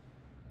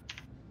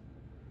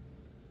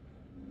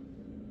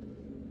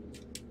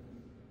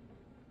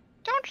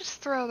 Don't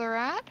just throw the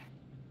rat.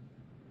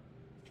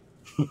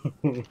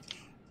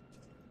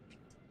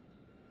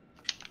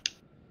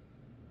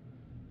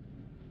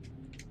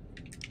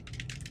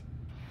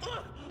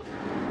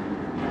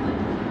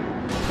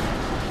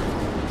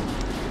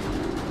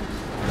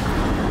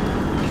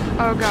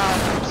 Oh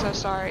god, I'm so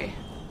sorry.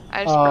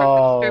 I just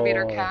broke the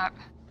distributor cap.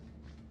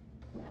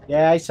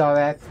 Yeah, I saw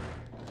that.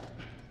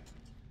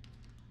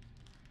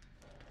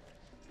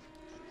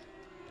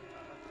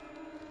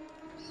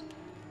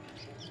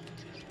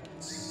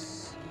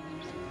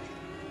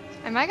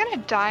 Am I gonna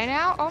die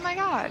now? Oh my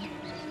god.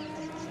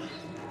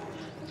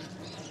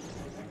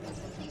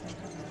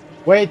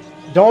 Wait,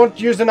 don't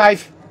use the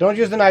knife. Don't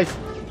use the knife.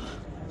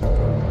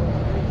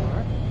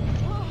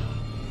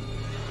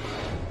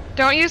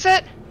 Don't use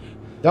it?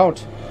 Don't.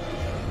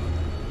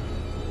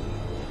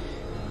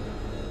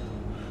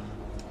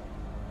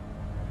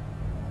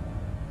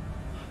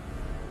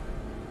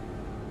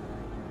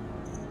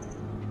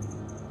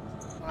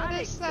 What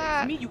is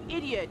that? It's me, you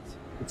idiot.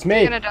 It's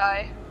me. You're gonna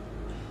die.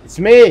 It's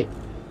me.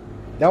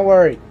 Don't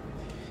worry.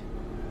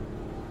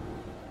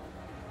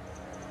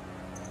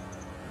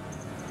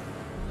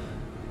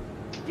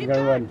 Get You're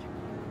gonna back!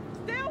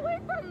 run. Stay away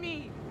from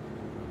me!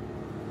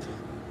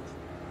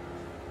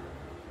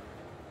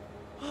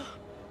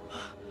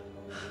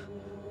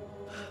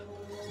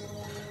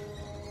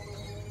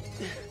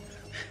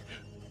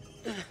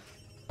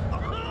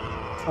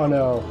 Oh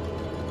no.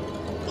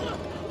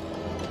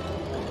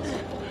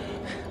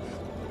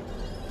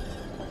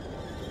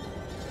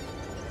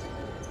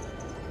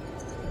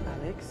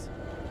 Alex,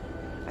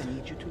 I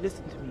need you to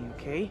listen to me,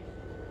 okay?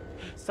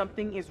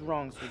 Something is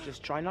wrong, so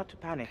just try not to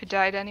panic. I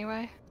died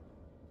anyway.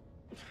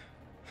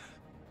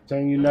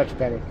 Telling you not to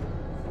panic.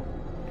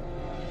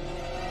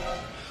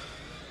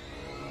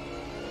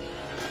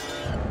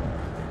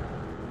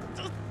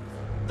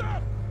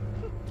 Stop!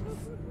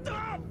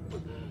 Stop!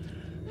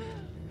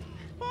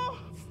 Oh,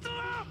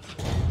 stop!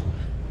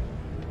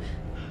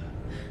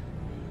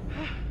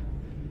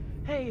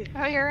 Hey.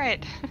 Oh, you're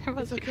right. It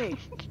was okay.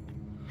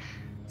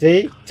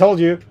 See? Told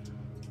you.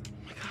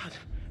 Oh my god.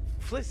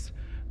 Fliss.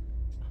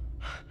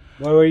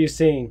 What were you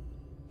seeing?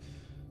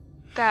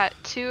 That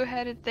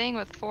two-headed thing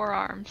with 4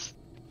 arms.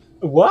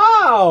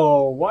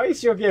 Wow! Why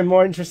is your game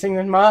more interesting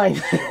than mine?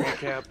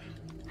 Recap.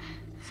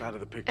 It's out of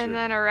the picture. And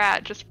then a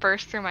rat just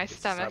burst through my It's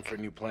time stomach. for a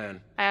new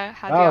plan. I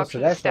had the Oh, so option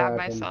to that's what stab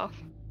happened. myself.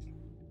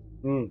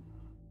 Hmm.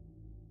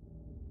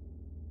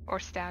 Or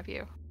stab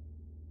you.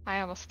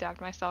 I almost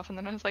stabbed myself and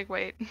then I was like,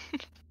 wait.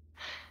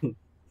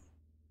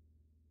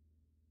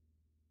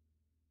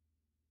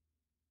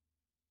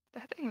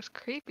 That thing was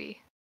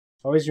creepy.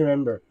 Always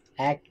remember,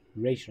 act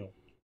rational.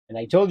 And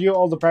I told you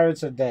all the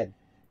pirates are dead.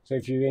 So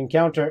if you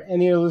encounter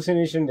any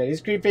hallucination that is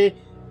creepy,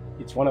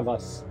 it's one of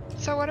us.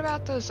 So what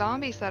about those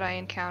zombies that I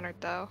encountered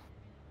though?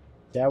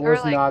 That There were,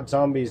 was like- not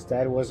zombies,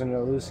 that was an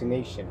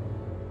hallucination.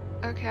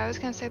 Okay, I was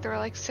gonna say there were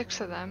like 6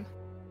 of them.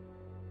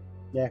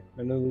 Yeah,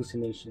 an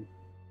hallucination.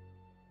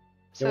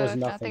 There So was if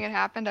nothing. nothing had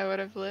happened, I would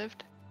have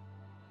lived.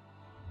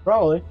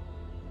 Probably.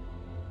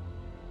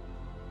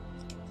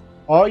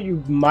 Or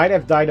you might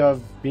have died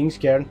of being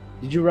scared.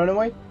 Did you run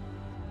away?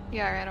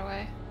 Yeah, I ran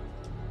away.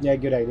 Yeah,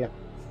 good idea.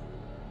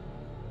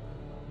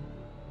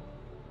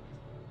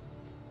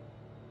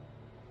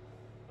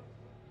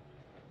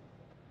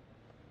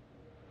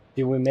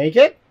 Did we make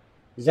it?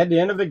 Is that the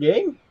end of the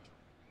game?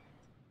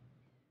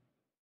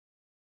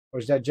 Or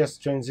is that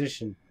just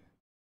transition?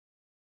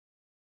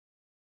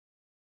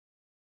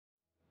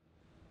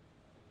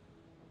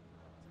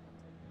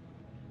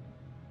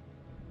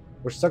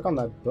 We're stuck on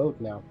that boat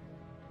now.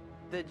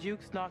 The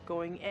Duke's not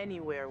going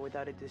anywhere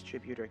without a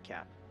distributor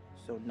cap,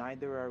 so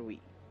neither are we.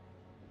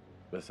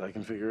 Best I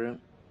can figure it.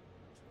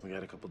 We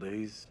got a couple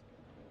days.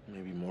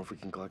 Maybe more if we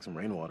can collect some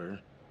rainwater.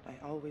 I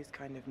always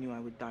kind of knew I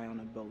would die on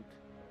a boat.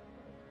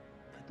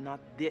 But not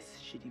this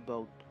shitty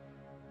boat.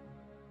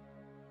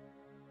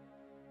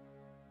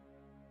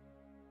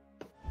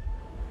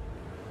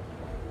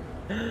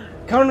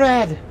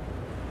 Conrad!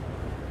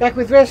 Back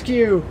with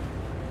rescue!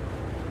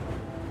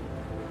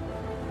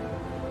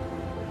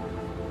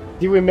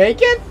 Did we make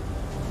it?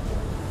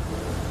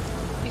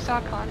 You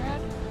saw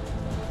Conrad?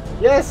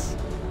 Yes!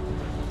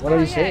 What are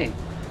you yay. saying?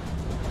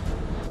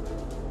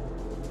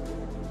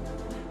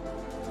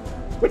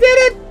 We did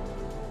it!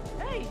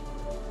 Hey!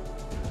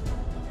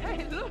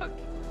 Hey, look!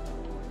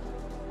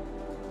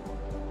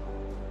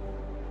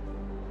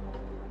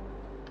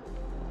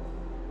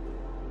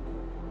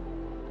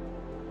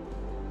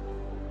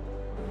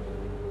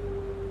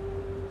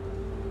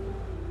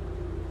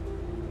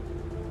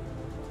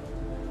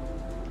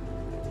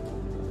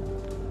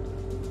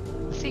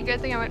 See,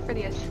 good thing I went for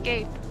the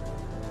escape.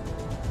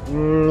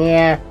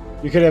 Yeah,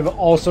 you could have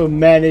also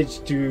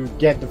managed to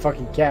get the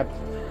fucking cap.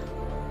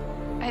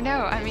 I know,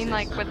 I mean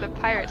like with the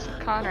pirates with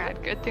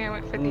Conrad. Good thing I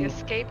went for the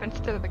escape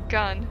instead of the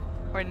gun.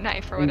 Or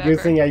knife or And whatever.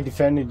 good thing I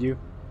defended you.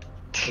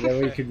 So that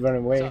way you could run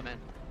away. What's up, man?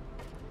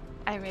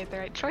 I made the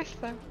right choice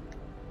though.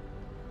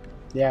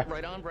 Yeah.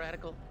 Right on,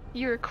 Radical.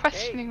 You were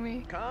questioning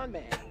me. Con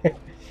man.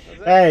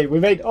 Hey, we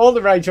made all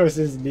the right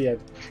choices in the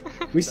end.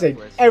 We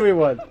saved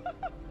everyone.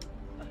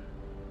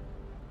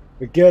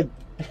 We're good.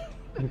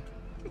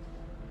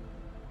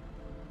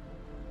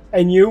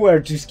 And you were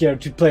too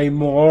scared to play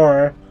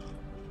more.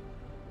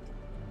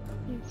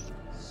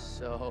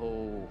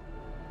 So,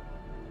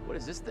 what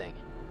is this thing?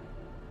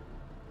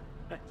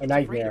 A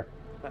nightmare.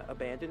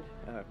 Abandoned.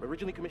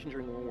 Originally commissioned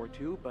during World War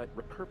II, but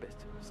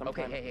repurposed.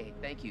 Okay, hey,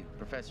 thank you,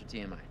 Professor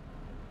TMI.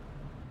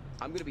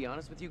 I'm gonna be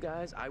honest with you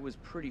guys, I was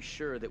pretty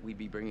sure that we'd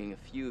be bringing a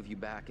few of you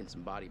back in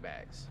some body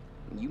bags.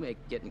 You make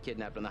getting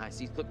kidnapped on the high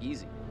seas look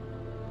easy.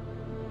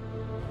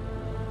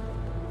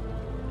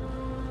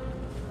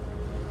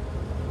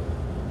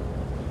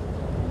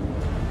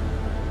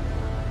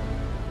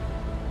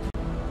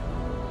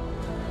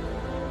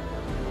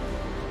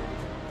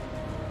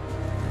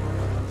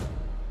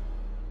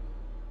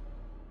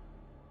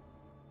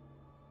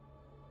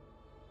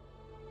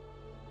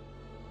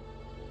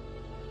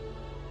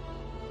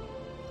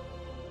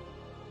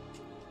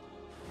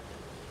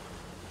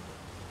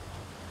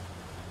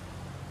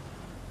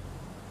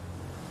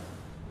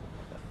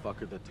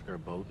 Fucker that took our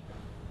boat.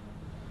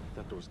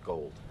 Thought there was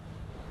gold.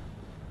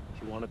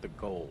 He wanted the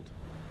gold.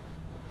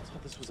 all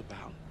this was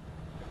about?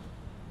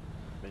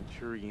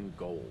 Manchurian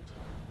gold.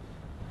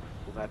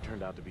 Well, that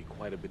turned out to be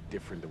quite a bit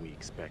different than we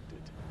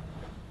expected.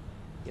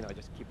 You know, I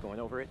just keep going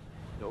over it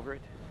and over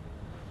it,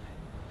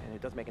 and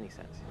it doesn't make any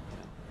sense. You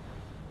know,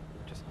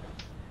 just,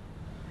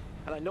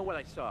 and I know what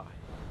I saw.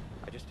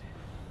 I just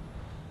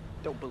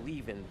don't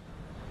believe in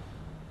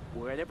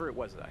whatever it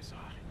was that I saw.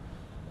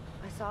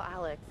 I saw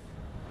Alex.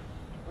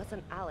 It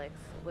wasn't Alex.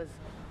 It was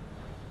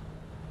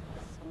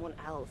someone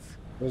else.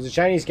 It was a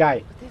Chinese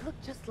guy. But they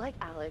looked just like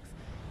Alex,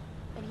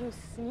 and he was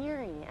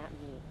sneering at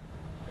me.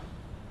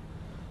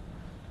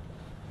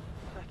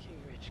 Fucking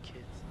rich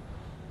kids.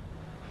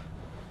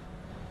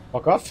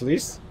 Fuck off,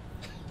 please.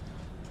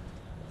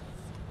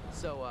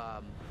 So,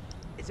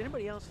 does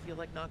anybody else feel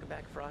like knocking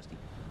back Frosty?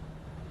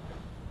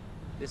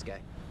 This guy.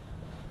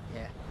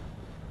 Yeah.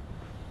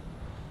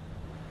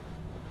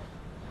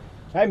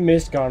 I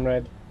missed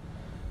Conrad.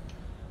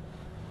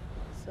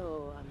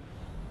 So,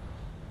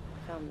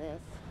 found this.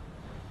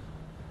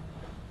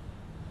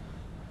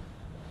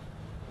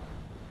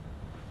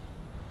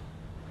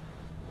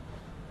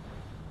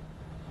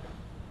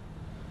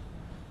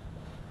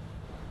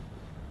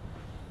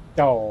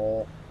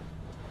 Oh.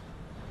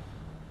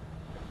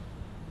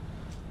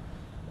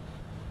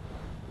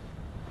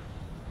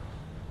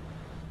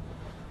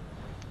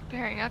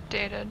 Bearing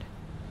updated.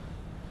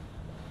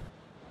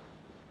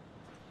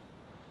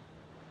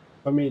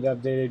 For me, it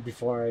updated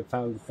before I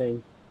found the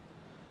thing.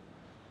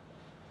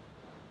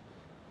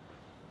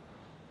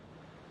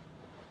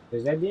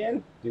 Is that the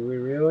end? Do we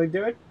really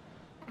do it?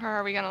 Or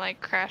are we gonna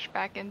like crash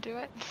back into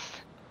it?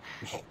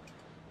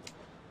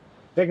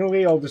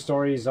 Technically, all the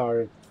stories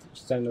are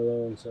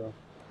standalone, so.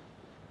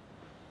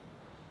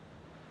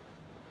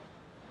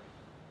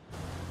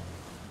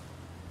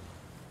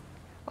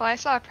 Well, I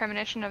saw a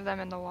premonition of them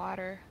in the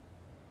water.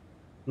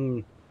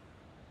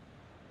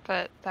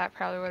 But that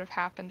probably would have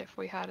happened if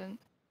we hadn't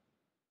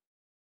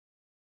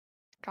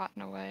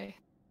gotten away.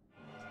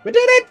 We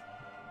did it!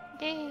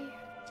 Yay!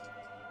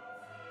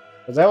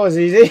 Well, that was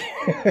easy.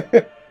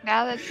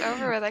 Now that it's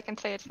over with, I can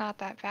say it's not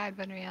that bad,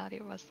 but in reality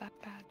it was that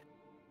bad.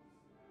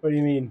 What do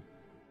you mean?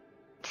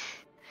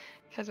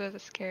 Because it was a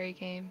scary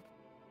game.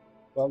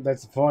 Well,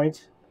 that's the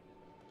point.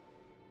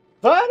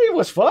 But it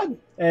was fun,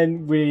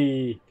 and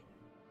we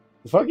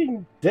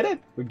fucking did it.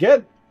 We're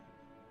good.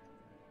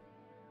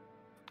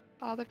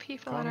 All the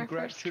people on our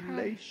first try.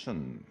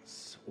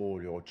 Congratulations. All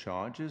your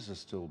charges are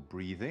still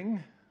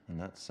breathing, and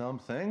that's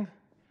something.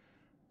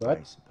 What?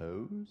 I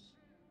suppose.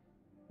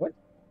 What?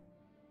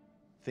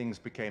 Things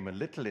became a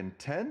little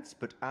intense,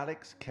 but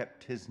Alex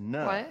kept his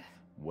nerve. What?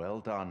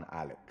 Well done,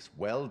 Alex.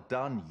 Well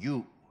done,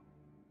 you.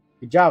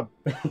 Good job.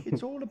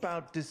 It's all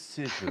about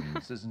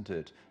decisions, isn't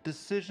it?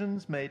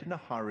 Decisions made in a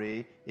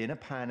hurry, in a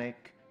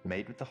panic,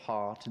 made with the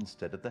heart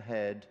instead of the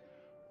head,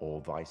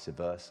 or vice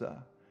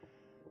versa.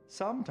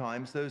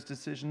 Sometimes those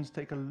decisions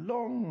take a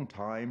long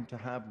time to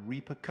have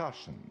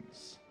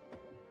repercussions.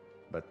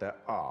 But there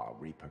are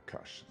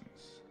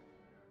repercussions.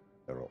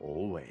 There are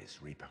always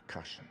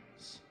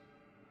repercussions.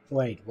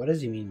 Wait, what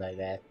does he mean by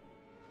that?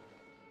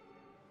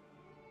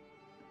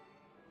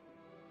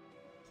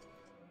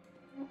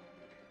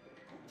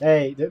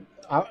 Hey,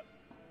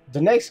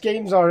 the next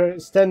games are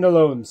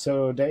standalone,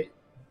 so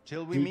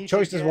Till we the meet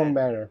choices again, won't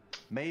matter.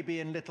 Maybe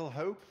in Little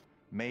Hope,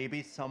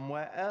 maybe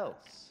somewhere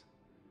else.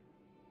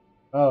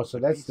 Oh, so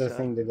that's the Lisa,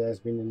 thing that has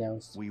been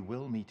announced. We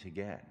will meet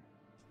again.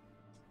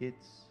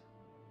 It's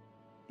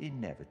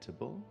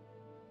inevitable.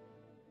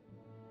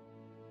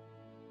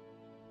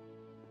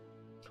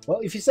 Well,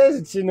 if he says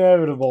it's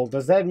inevitable,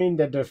 does that mean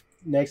that the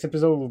next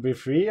episode will be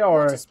free,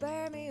 or?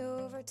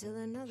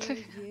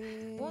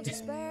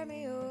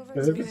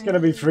 Because if it's gonna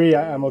be free,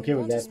 I'm okay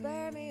with that.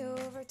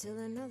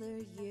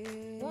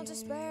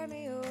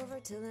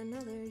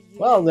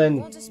 Well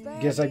then,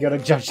 guess I gotta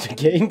judge the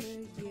game.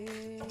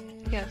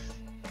 Yes.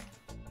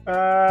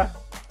 I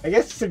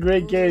guess it's a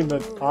great game,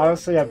 but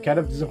honestly, I'm kind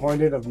of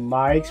disappointed of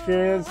my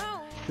experience,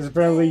 because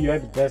apparently you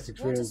had the best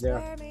experience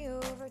there.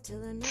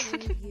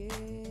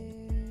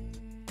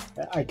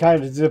 I'm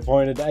kind of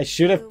disappointed. I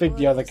should have picked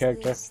the other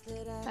character.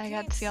 I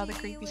got to see all the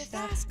creepy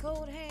stuff.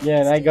 Yeah,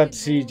 and I got to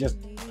see just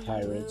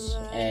pirates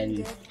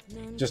and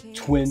just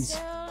twins.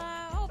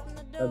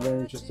 That's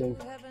very interesting.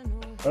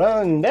 But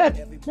other than that,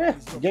 yeah,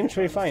 the game's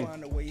pretty fine.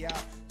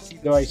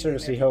 Though I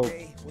seriously hope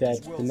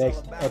that the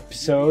next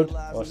episode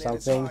or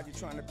something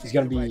is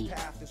gonna be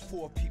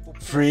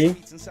free.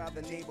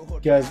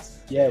 Because,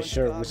 yeah,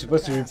 sure, we're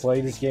supposed to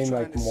replay this game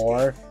like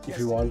more if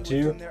we want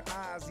to.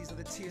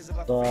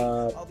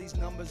 But,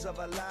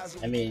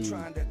 I mean,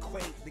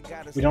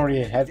 we don't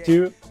really have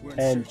to.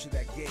 And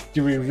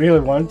do we really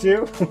want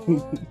to?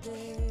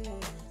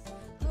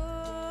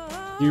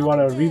 Do you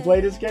want to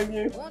replay this game,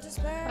 you?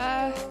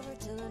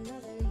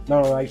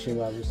 No,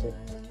 actually, obviously.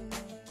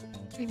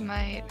 We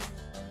might.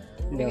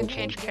 We can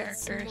change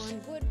characters.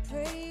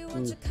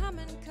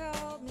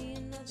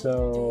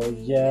 So,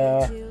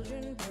 yeah.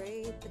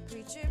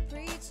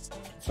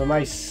 For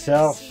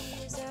myself...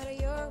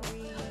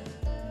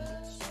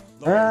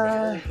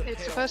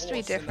 It's supposed to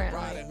be different.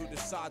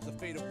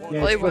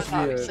 Yeah, Well, it's it was supposed to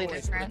obviously be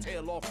different.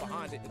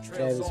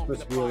 there's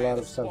supposed to be a lot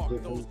of stuff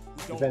different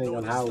depending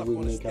on how we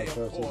make our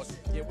choices.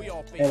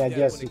 And I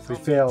guess if we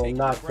fail or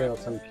not fail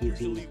some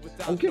QTs.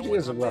 Some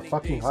QTs were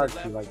fucking hard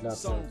to like not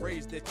fail.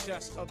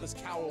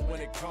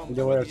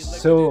 They were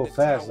so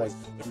fast, like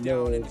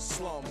no, it's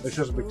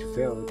just big to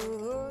fail.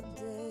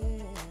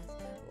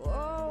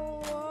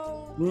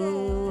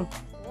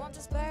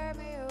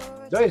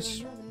 So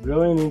it's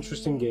really an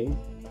interesting game.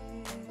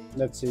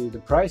 Let's see, the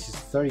price is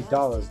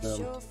 $30 now.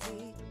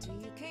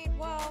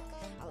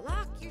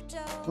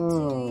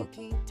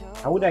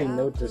 How would I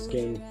note this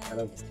game out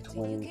of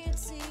 20? You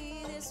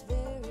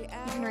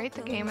can rate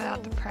the game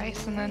without the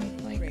price and then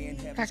like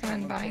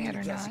recommend buying it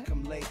or not.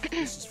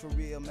 Just for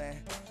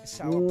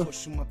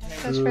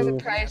the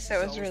price, that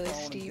was really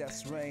steep.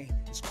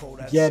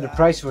 Yeah, the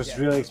price was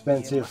really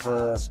expensive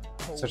for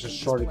such a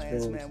short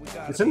experience.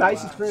 It's a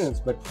nice experience,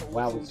 but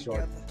wow, it's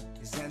short.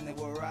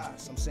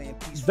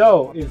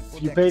 Though,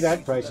 if you pay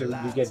that price, you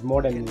get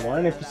more than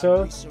one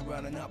episode.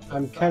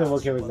 I'm kind of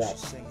okay with that.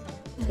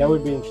 That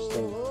would be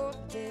interesting.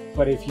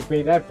 But if you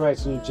pay that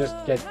price and you just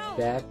get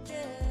that,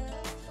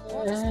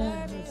 it's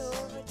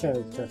kind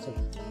of expensive.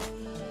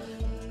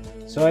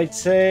 So I'd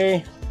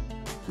say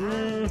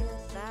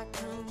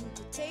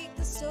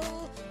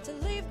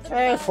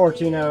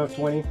 14 out of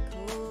 20.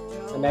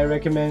 And I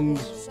recommend,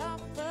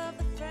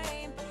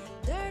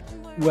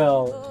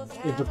 well,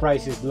 if the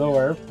price is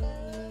lower,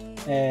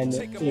 and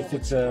if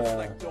it's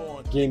a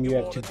game you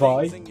have to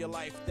buy,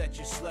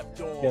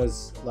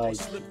 because like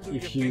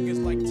if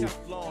you,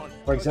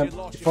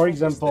 for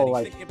example,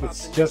 like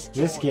it's just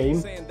this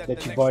game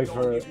that you buy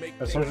for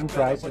a certain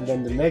price, and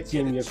then the next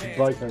game you have to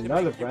buy for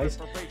another price,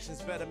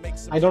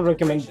 I don't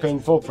recommend paying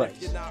full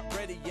price.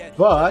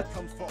 But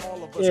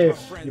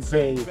if you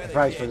pay the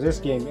price for this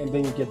game and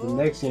then you get the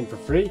next game for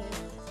free,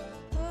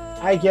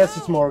 I guess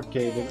it's more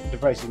okay. The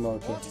price is more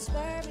okay.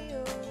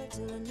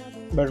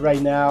 But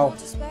right now,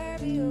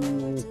 if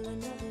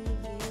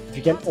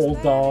you get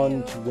hold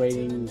on to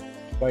waiting to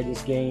buy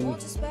this game,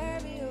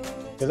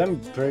 because I'm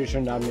pretty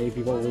sure not many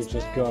people will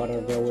just go out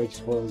of their way to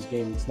spoil this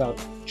game. It's not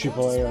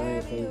AAA or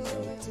anything,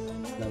 so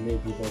not many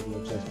people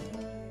will just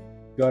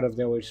go out of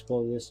their way to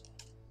spoil this.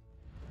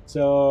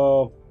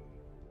 So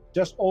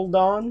just hold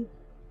on,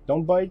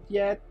 don't buy it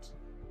yet.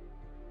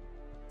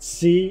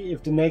 See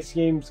if the next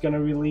game is gonna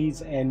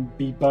release and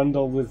be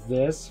bundled with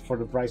this for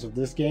the price of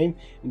this game.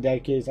 In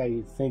that case,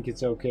 I think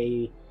it's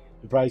okay.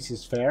 The price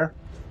is fair.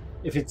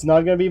 If it's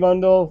not gonna be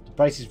bundled, the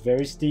price is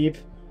very steep.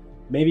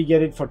 Maybe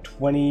get it for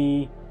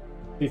 20,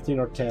 15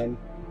 or 10.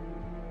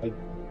 Like,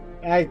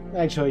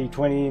 actually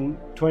 20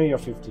 or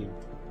 15.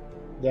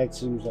 That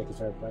seems like a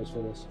fair price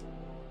for this.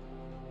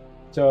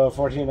 So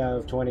 14 out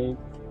of 20.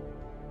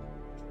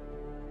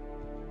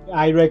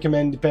 I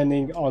recommend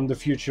depending on the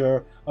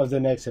future of the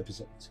next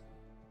episodes.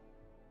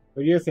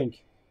 What do you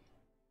think?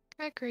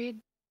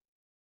 Agreed.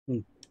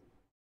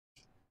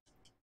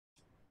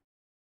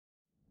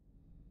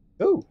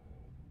 Oh,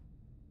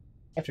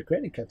 after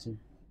credit cutscene.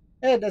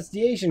 Hey, that's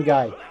the Asian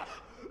guy.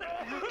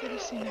 I don't get a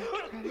scene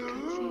after credit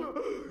cutscene.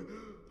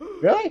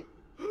 Really?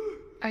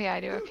 Oh yeah, I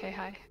do. Okay,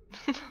 hi.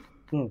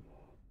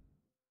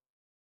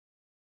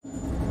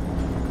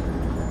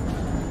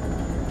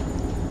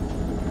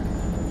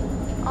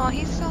 Oh,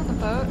 he's still on the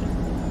boat.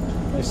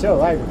 He's still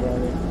alive,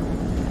 apparently.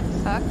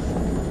 Sucks.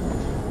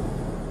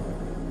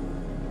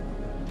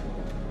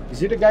 Is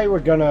he the guy we're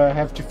gonna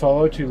have to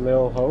follow to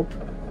Little Hope?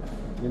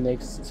 The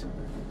next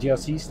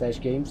DLC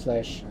 / game /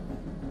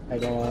 I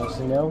don't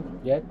honestly know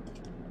yet.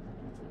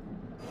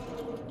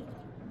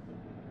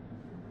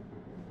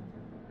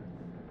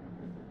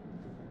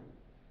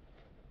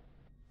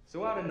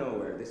 So out of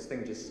nowhere, this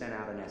thing just sent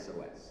out an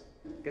SOS.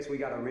 Guess we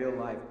got a real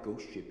life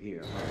ghost ship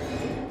here,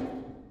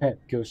 huh?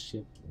 Ghost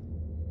ship.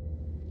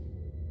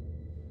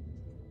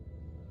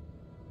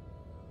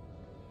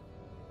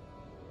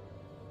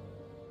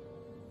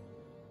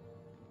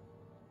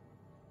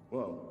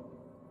 Whoa.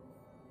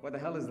 What the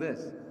hell is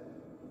this?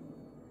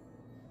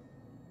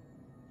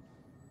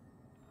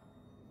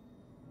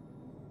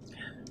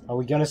 Are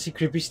we gonna see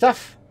creepy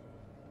stuff?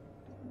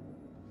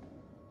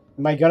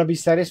 Am I gonna be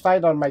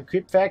satisfied on my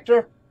creep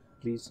factor?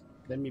 Please,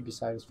 let me be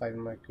satisfied on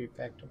my creep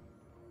factor.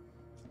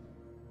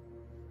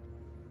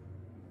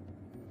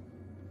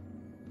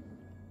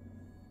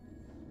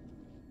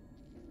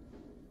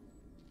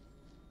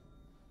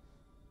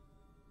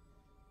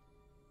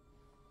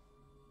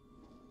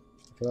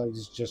 I feel like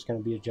this is just gonna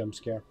be a jump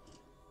scare.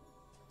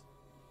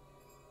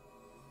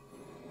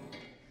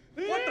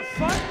 What the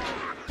fuck?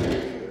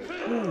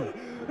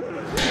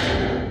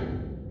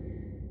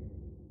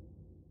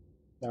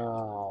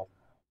 No.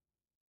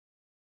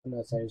 I'm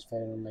not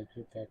satisfied on my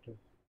creep factor.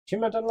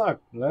 Achievement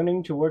unlocked.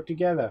 Learning to work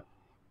together.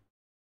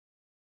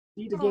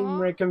 See, the game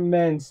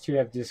recommends to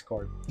have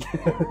Discord.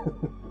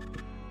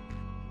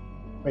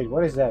 Wait,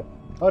 what is that?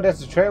 Oh, that's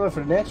the trailer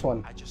for the next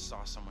one. I just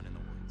saw someone in the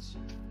woods.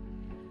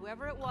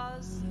 Whoever it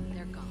was,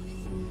 they're gone.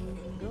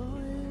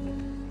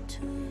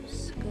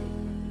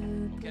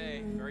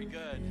 Okay, very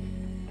good.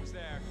 Who's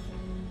there?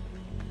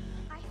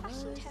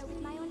 fashioned her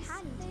with my own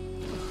hand.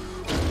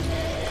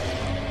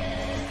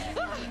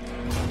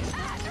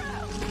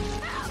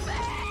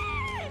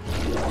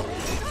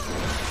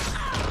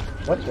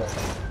 What the?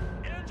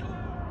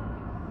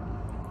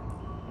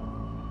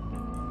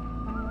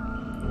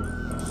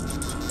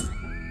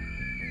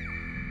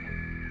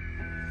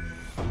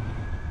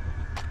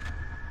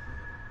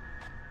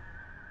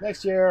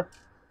 Next year.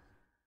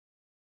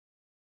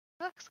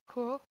 Looks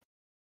cool.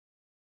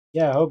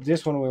 Yeah, I hope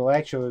this one will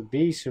actually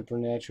be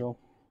supernatural.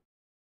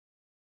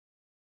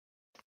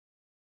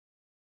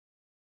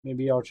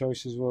 Maybe our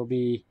choices will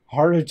be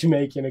harder to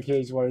make in a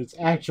case where it's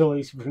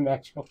actually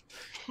supernatural.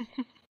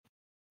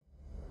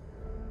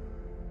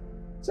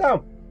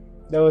 So,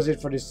 that was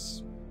it for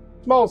this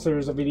small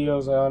series of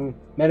videos on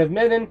Men of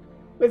Medan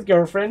with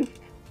Girlfriend.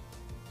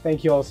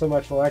 Thank you all so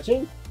much for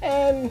watching,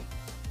 and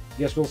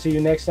guess we'll see you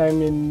next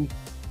time in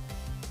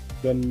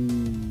the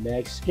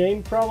next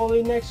game,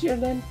 probably next year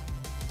then?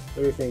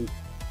 What do you think?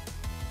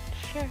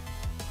 Sure.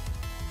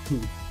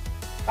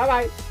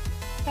 Bye-bye.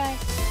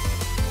 Bye.